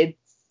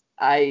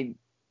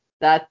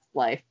that's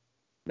life.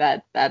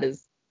 That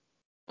is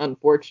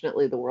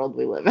unfortunately the world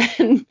we live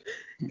in.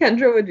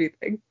 Kendra, what do you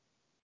think?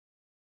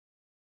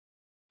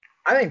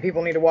 I think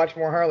people need to watch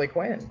more Harley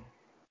Quinn.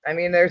 I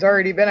mean, there's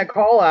already been a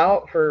call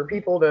out for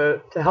people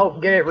to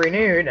help get it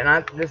renewed,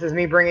 and this is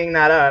me bringing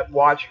that up.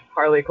 Watch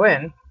Harley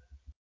Quinn.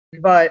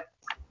 But,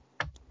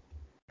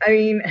 I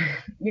mean,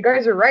 you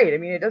guys are right. I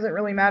mean, it doesn't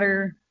really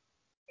matter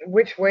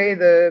which way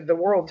the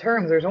world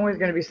turns. There's always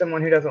going to be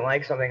someone who doesn't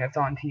like something that's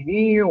on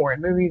TV or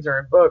in movies or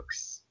in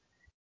books.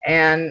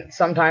 And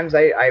sometimes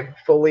I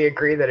fully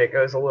agree that it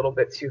goes a little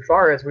bit too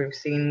far, as we've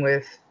seen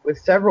with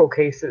several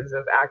cases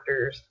of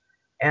actors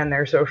and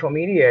their social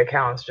media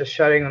accounts just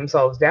shutting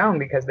themselves down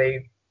because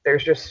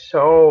there's just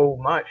so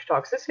much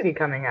toxicity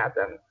coming at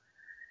them.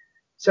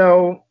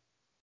 So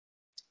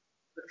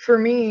for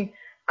me,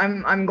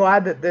 I'm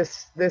glad that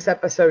this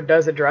episode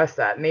does address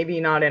that. Maybe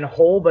not in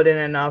whole, but in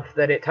enough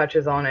that it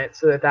touches on it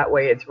so that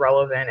way it's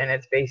relevant, and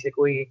it's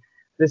basically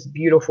this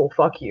beautiful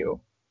fuck you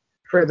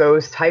for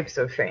those types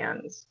of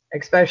fans,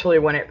 especially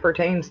when it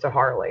pertains to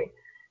Harley.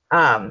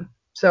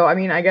 So, I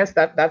mean, I guess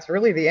that's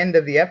really the end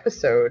of the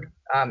episode,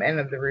 end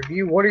of the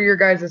review. What are your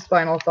guys'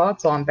 final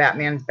thoughts on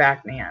Batman's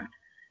Batman?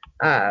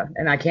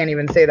 And I can't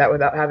even say that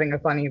without having a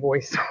funny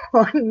voice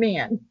on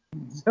man.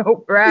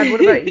 So, Brad,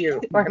 what about you?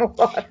 Final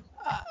thoughts?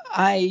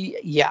 I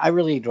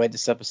really enjoyed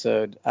this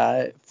episode.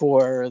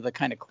 For the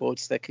kind of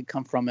quotes that could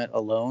come from it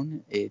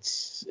alone,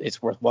 it's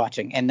worth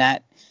watching. And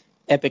that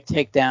epic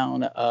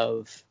takedown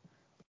of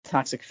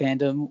toxic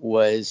fandom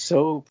was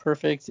so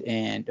perfect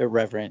and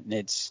irreverent, and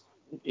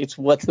it's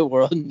what the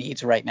world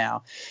needs right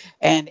now.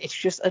 And it's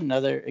just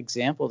another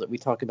example that we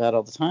talk about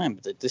all the time,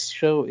 that this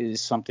show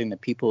is something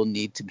that people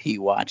need to be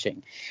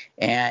watching.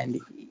 And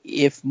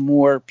if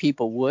more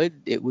people would,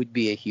 it would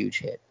be a huge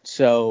hit.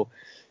 So,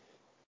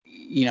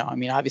 I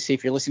mean, obviously,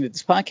 if you're listening to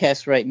this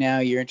podcast right now,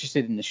 you're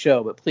interested in the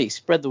show, but please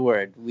spread the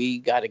word. We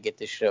got to get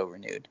this show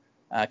renewed.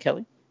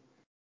 Kelly?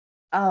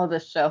 Oh,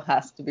 this show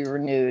has to be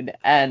renewed.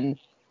 And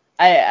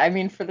I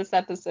mean, for this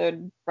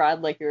episode,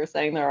 Brad, like you were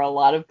saying, there are a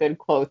lot of good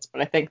quotes,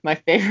 but I think my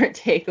favorite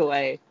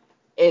takeaway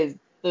is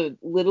the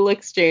little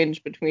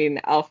exchange between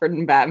Alfred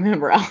and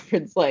Batman, where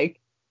Alfred's like,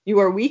 "You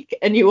are weak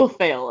and you will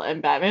fail,"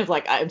 and Batman's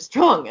like, "I am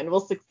strong and will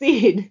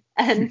succeed."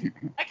 And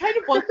I kind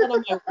of want that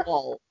on my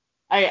wall.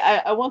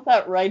 I want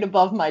that right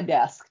above my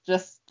desk,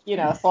 just,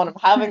 so when I'm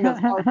having those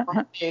hard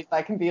work days,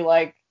 I can be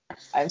like,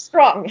 "I'm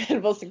strong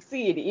and will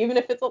succeed, even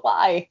if it's a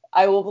lie,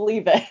 I will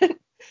believe it."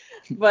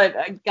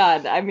 But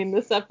God, I mean,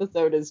 this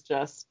episode is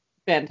just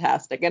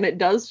fantastic, and it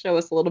does show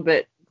us a little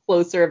bit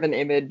closer of an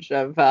image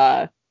of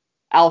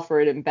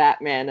Alfred and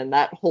Batman and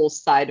that whole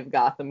side of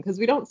Gotham, because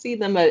we don't see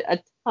them a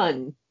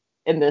ton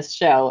in this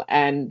show.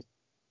 And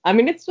I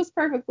mean, it's just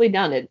perfectly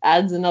done. It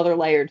adds another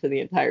layer to the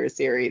entire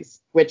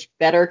series, which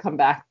better come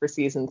back for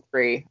season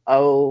 3.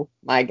 Oh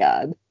my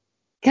God.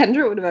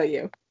 Kendra, what about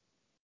you?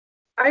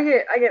 I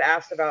get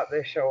asked about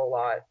this show a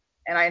lot,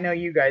 and I know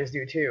you guys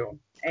do too.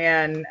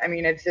 And I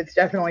mean, it's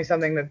definitely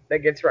something that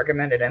gets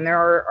recommended, and there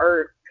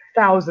are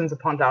thousands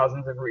upon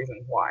thousands of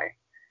reasons why.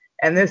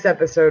 And this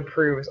episode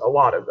proves a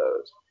lot of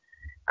those.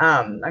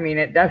 I mean,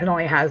 it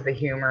definitely has the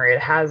humor. It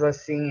has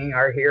us seeing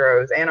our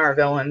heroes and our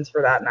villains,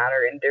 for that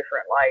matter, in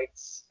different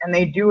lights, and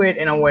they do it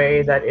in a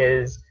way that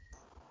is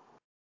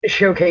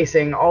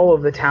showcasing all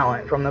of the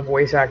talent, from the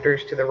voice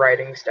actors to the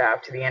writing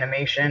staff to the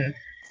animation.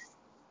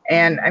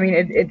 And I mean,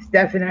 it's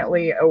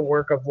definitely a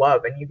work of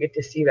love, and you get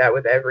to see that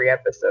with every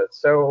episode.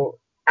 So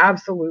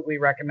absolutely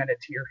recommend it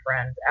to your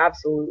friends.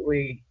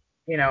 Absolutely,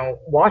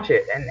 watch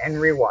it and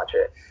rewatch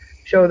it.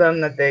 Show them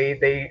that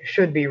they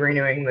should be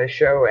renewing the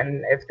show,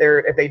 and if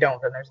they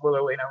don't, then there's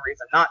literally no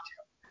reason not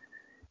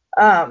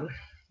to.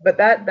 But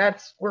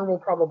that's where we'll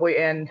probably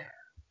end.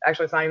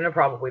 Actually, it's not even a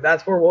probably.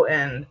 That's where we'll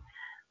end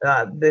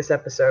this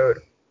episode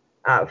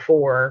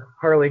for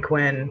Harley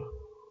Quinn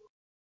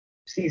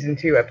season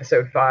 2,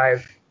 episode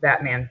 5,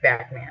 Batman.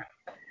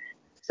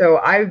 So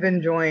I've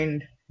been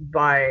joined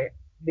by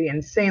the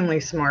insanely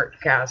smart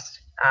cast.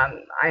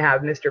 I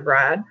have Mr.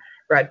 Brad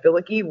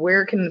Filicki.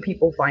 Where can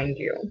people find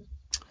you?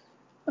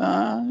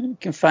 You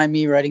can find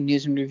me writing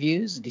news and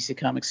reviews, DC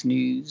Comics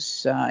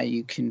News.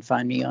 You can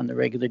find me on the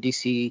regular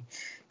DC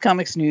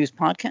Comics News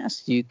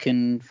podcast. You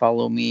can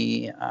follow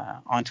me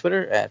on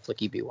Twitter at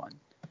FlickyB1.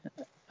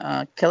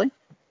 Kelly?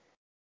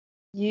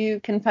 You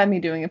can find me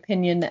doing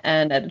opinion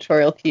and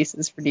editorial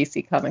pieces for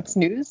DC Comics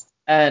News.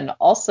 and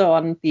also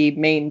on the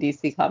main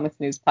DC Comics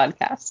News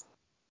podcast.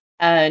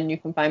 And you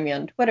can find me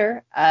on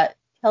Twitter at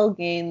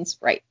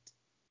KelGainsWright.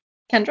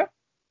 Kendra?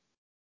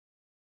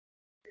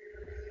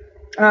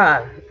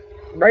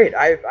 Right.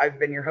 I've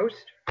been your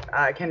host,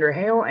 Kendra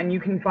Hale, and you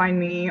can find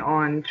me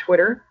on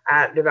Twitter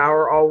at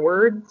Devour All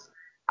Words.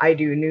 I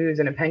do news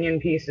and opinion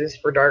pieces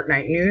for Dark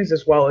Knight News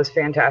as well as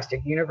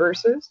Fantastic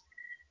Universes.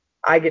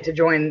 I get to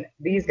join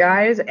these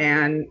guys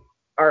and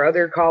our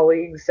other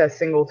colleagues, Seth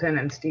Singleton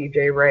and Steve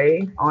J.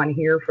 Ray, on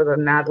here for the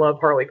Mad Love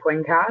Harley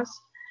Quinn cast,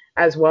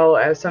 as well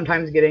as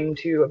sometimes getting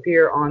to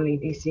appear on the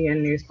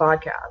DCN News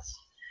podcast.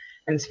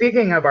 And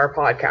speaking of our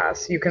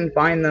podcasts, you can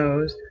find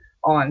those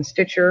on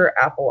Stitcher,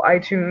 Apple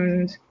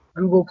iTunes,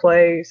 Google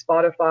Play,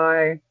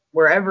 Spotify,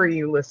 wherever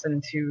you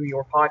listen to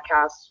your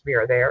podcasts, we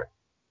are there.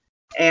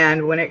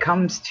 And when it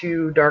comes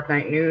to Dark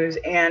Knight News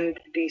and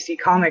DC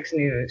Comics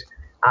News,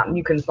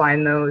 you can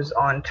find those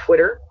on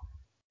Twitter,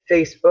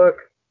 Facebook,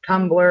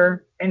 Tumblr,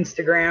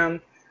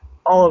 Instagram,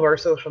 all of our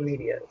social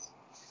medias.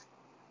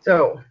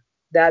 So,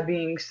 that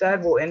being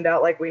said, we'll end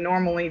out like we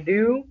normally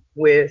do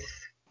with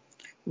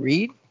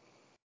Read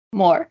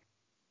more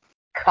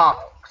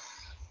comics.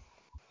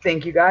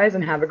 Thank you guys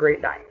and have a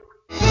great night.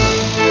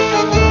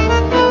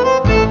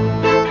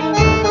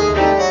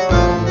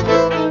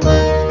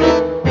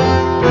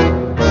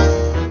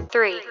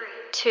 3,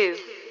 2,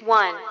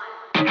 1.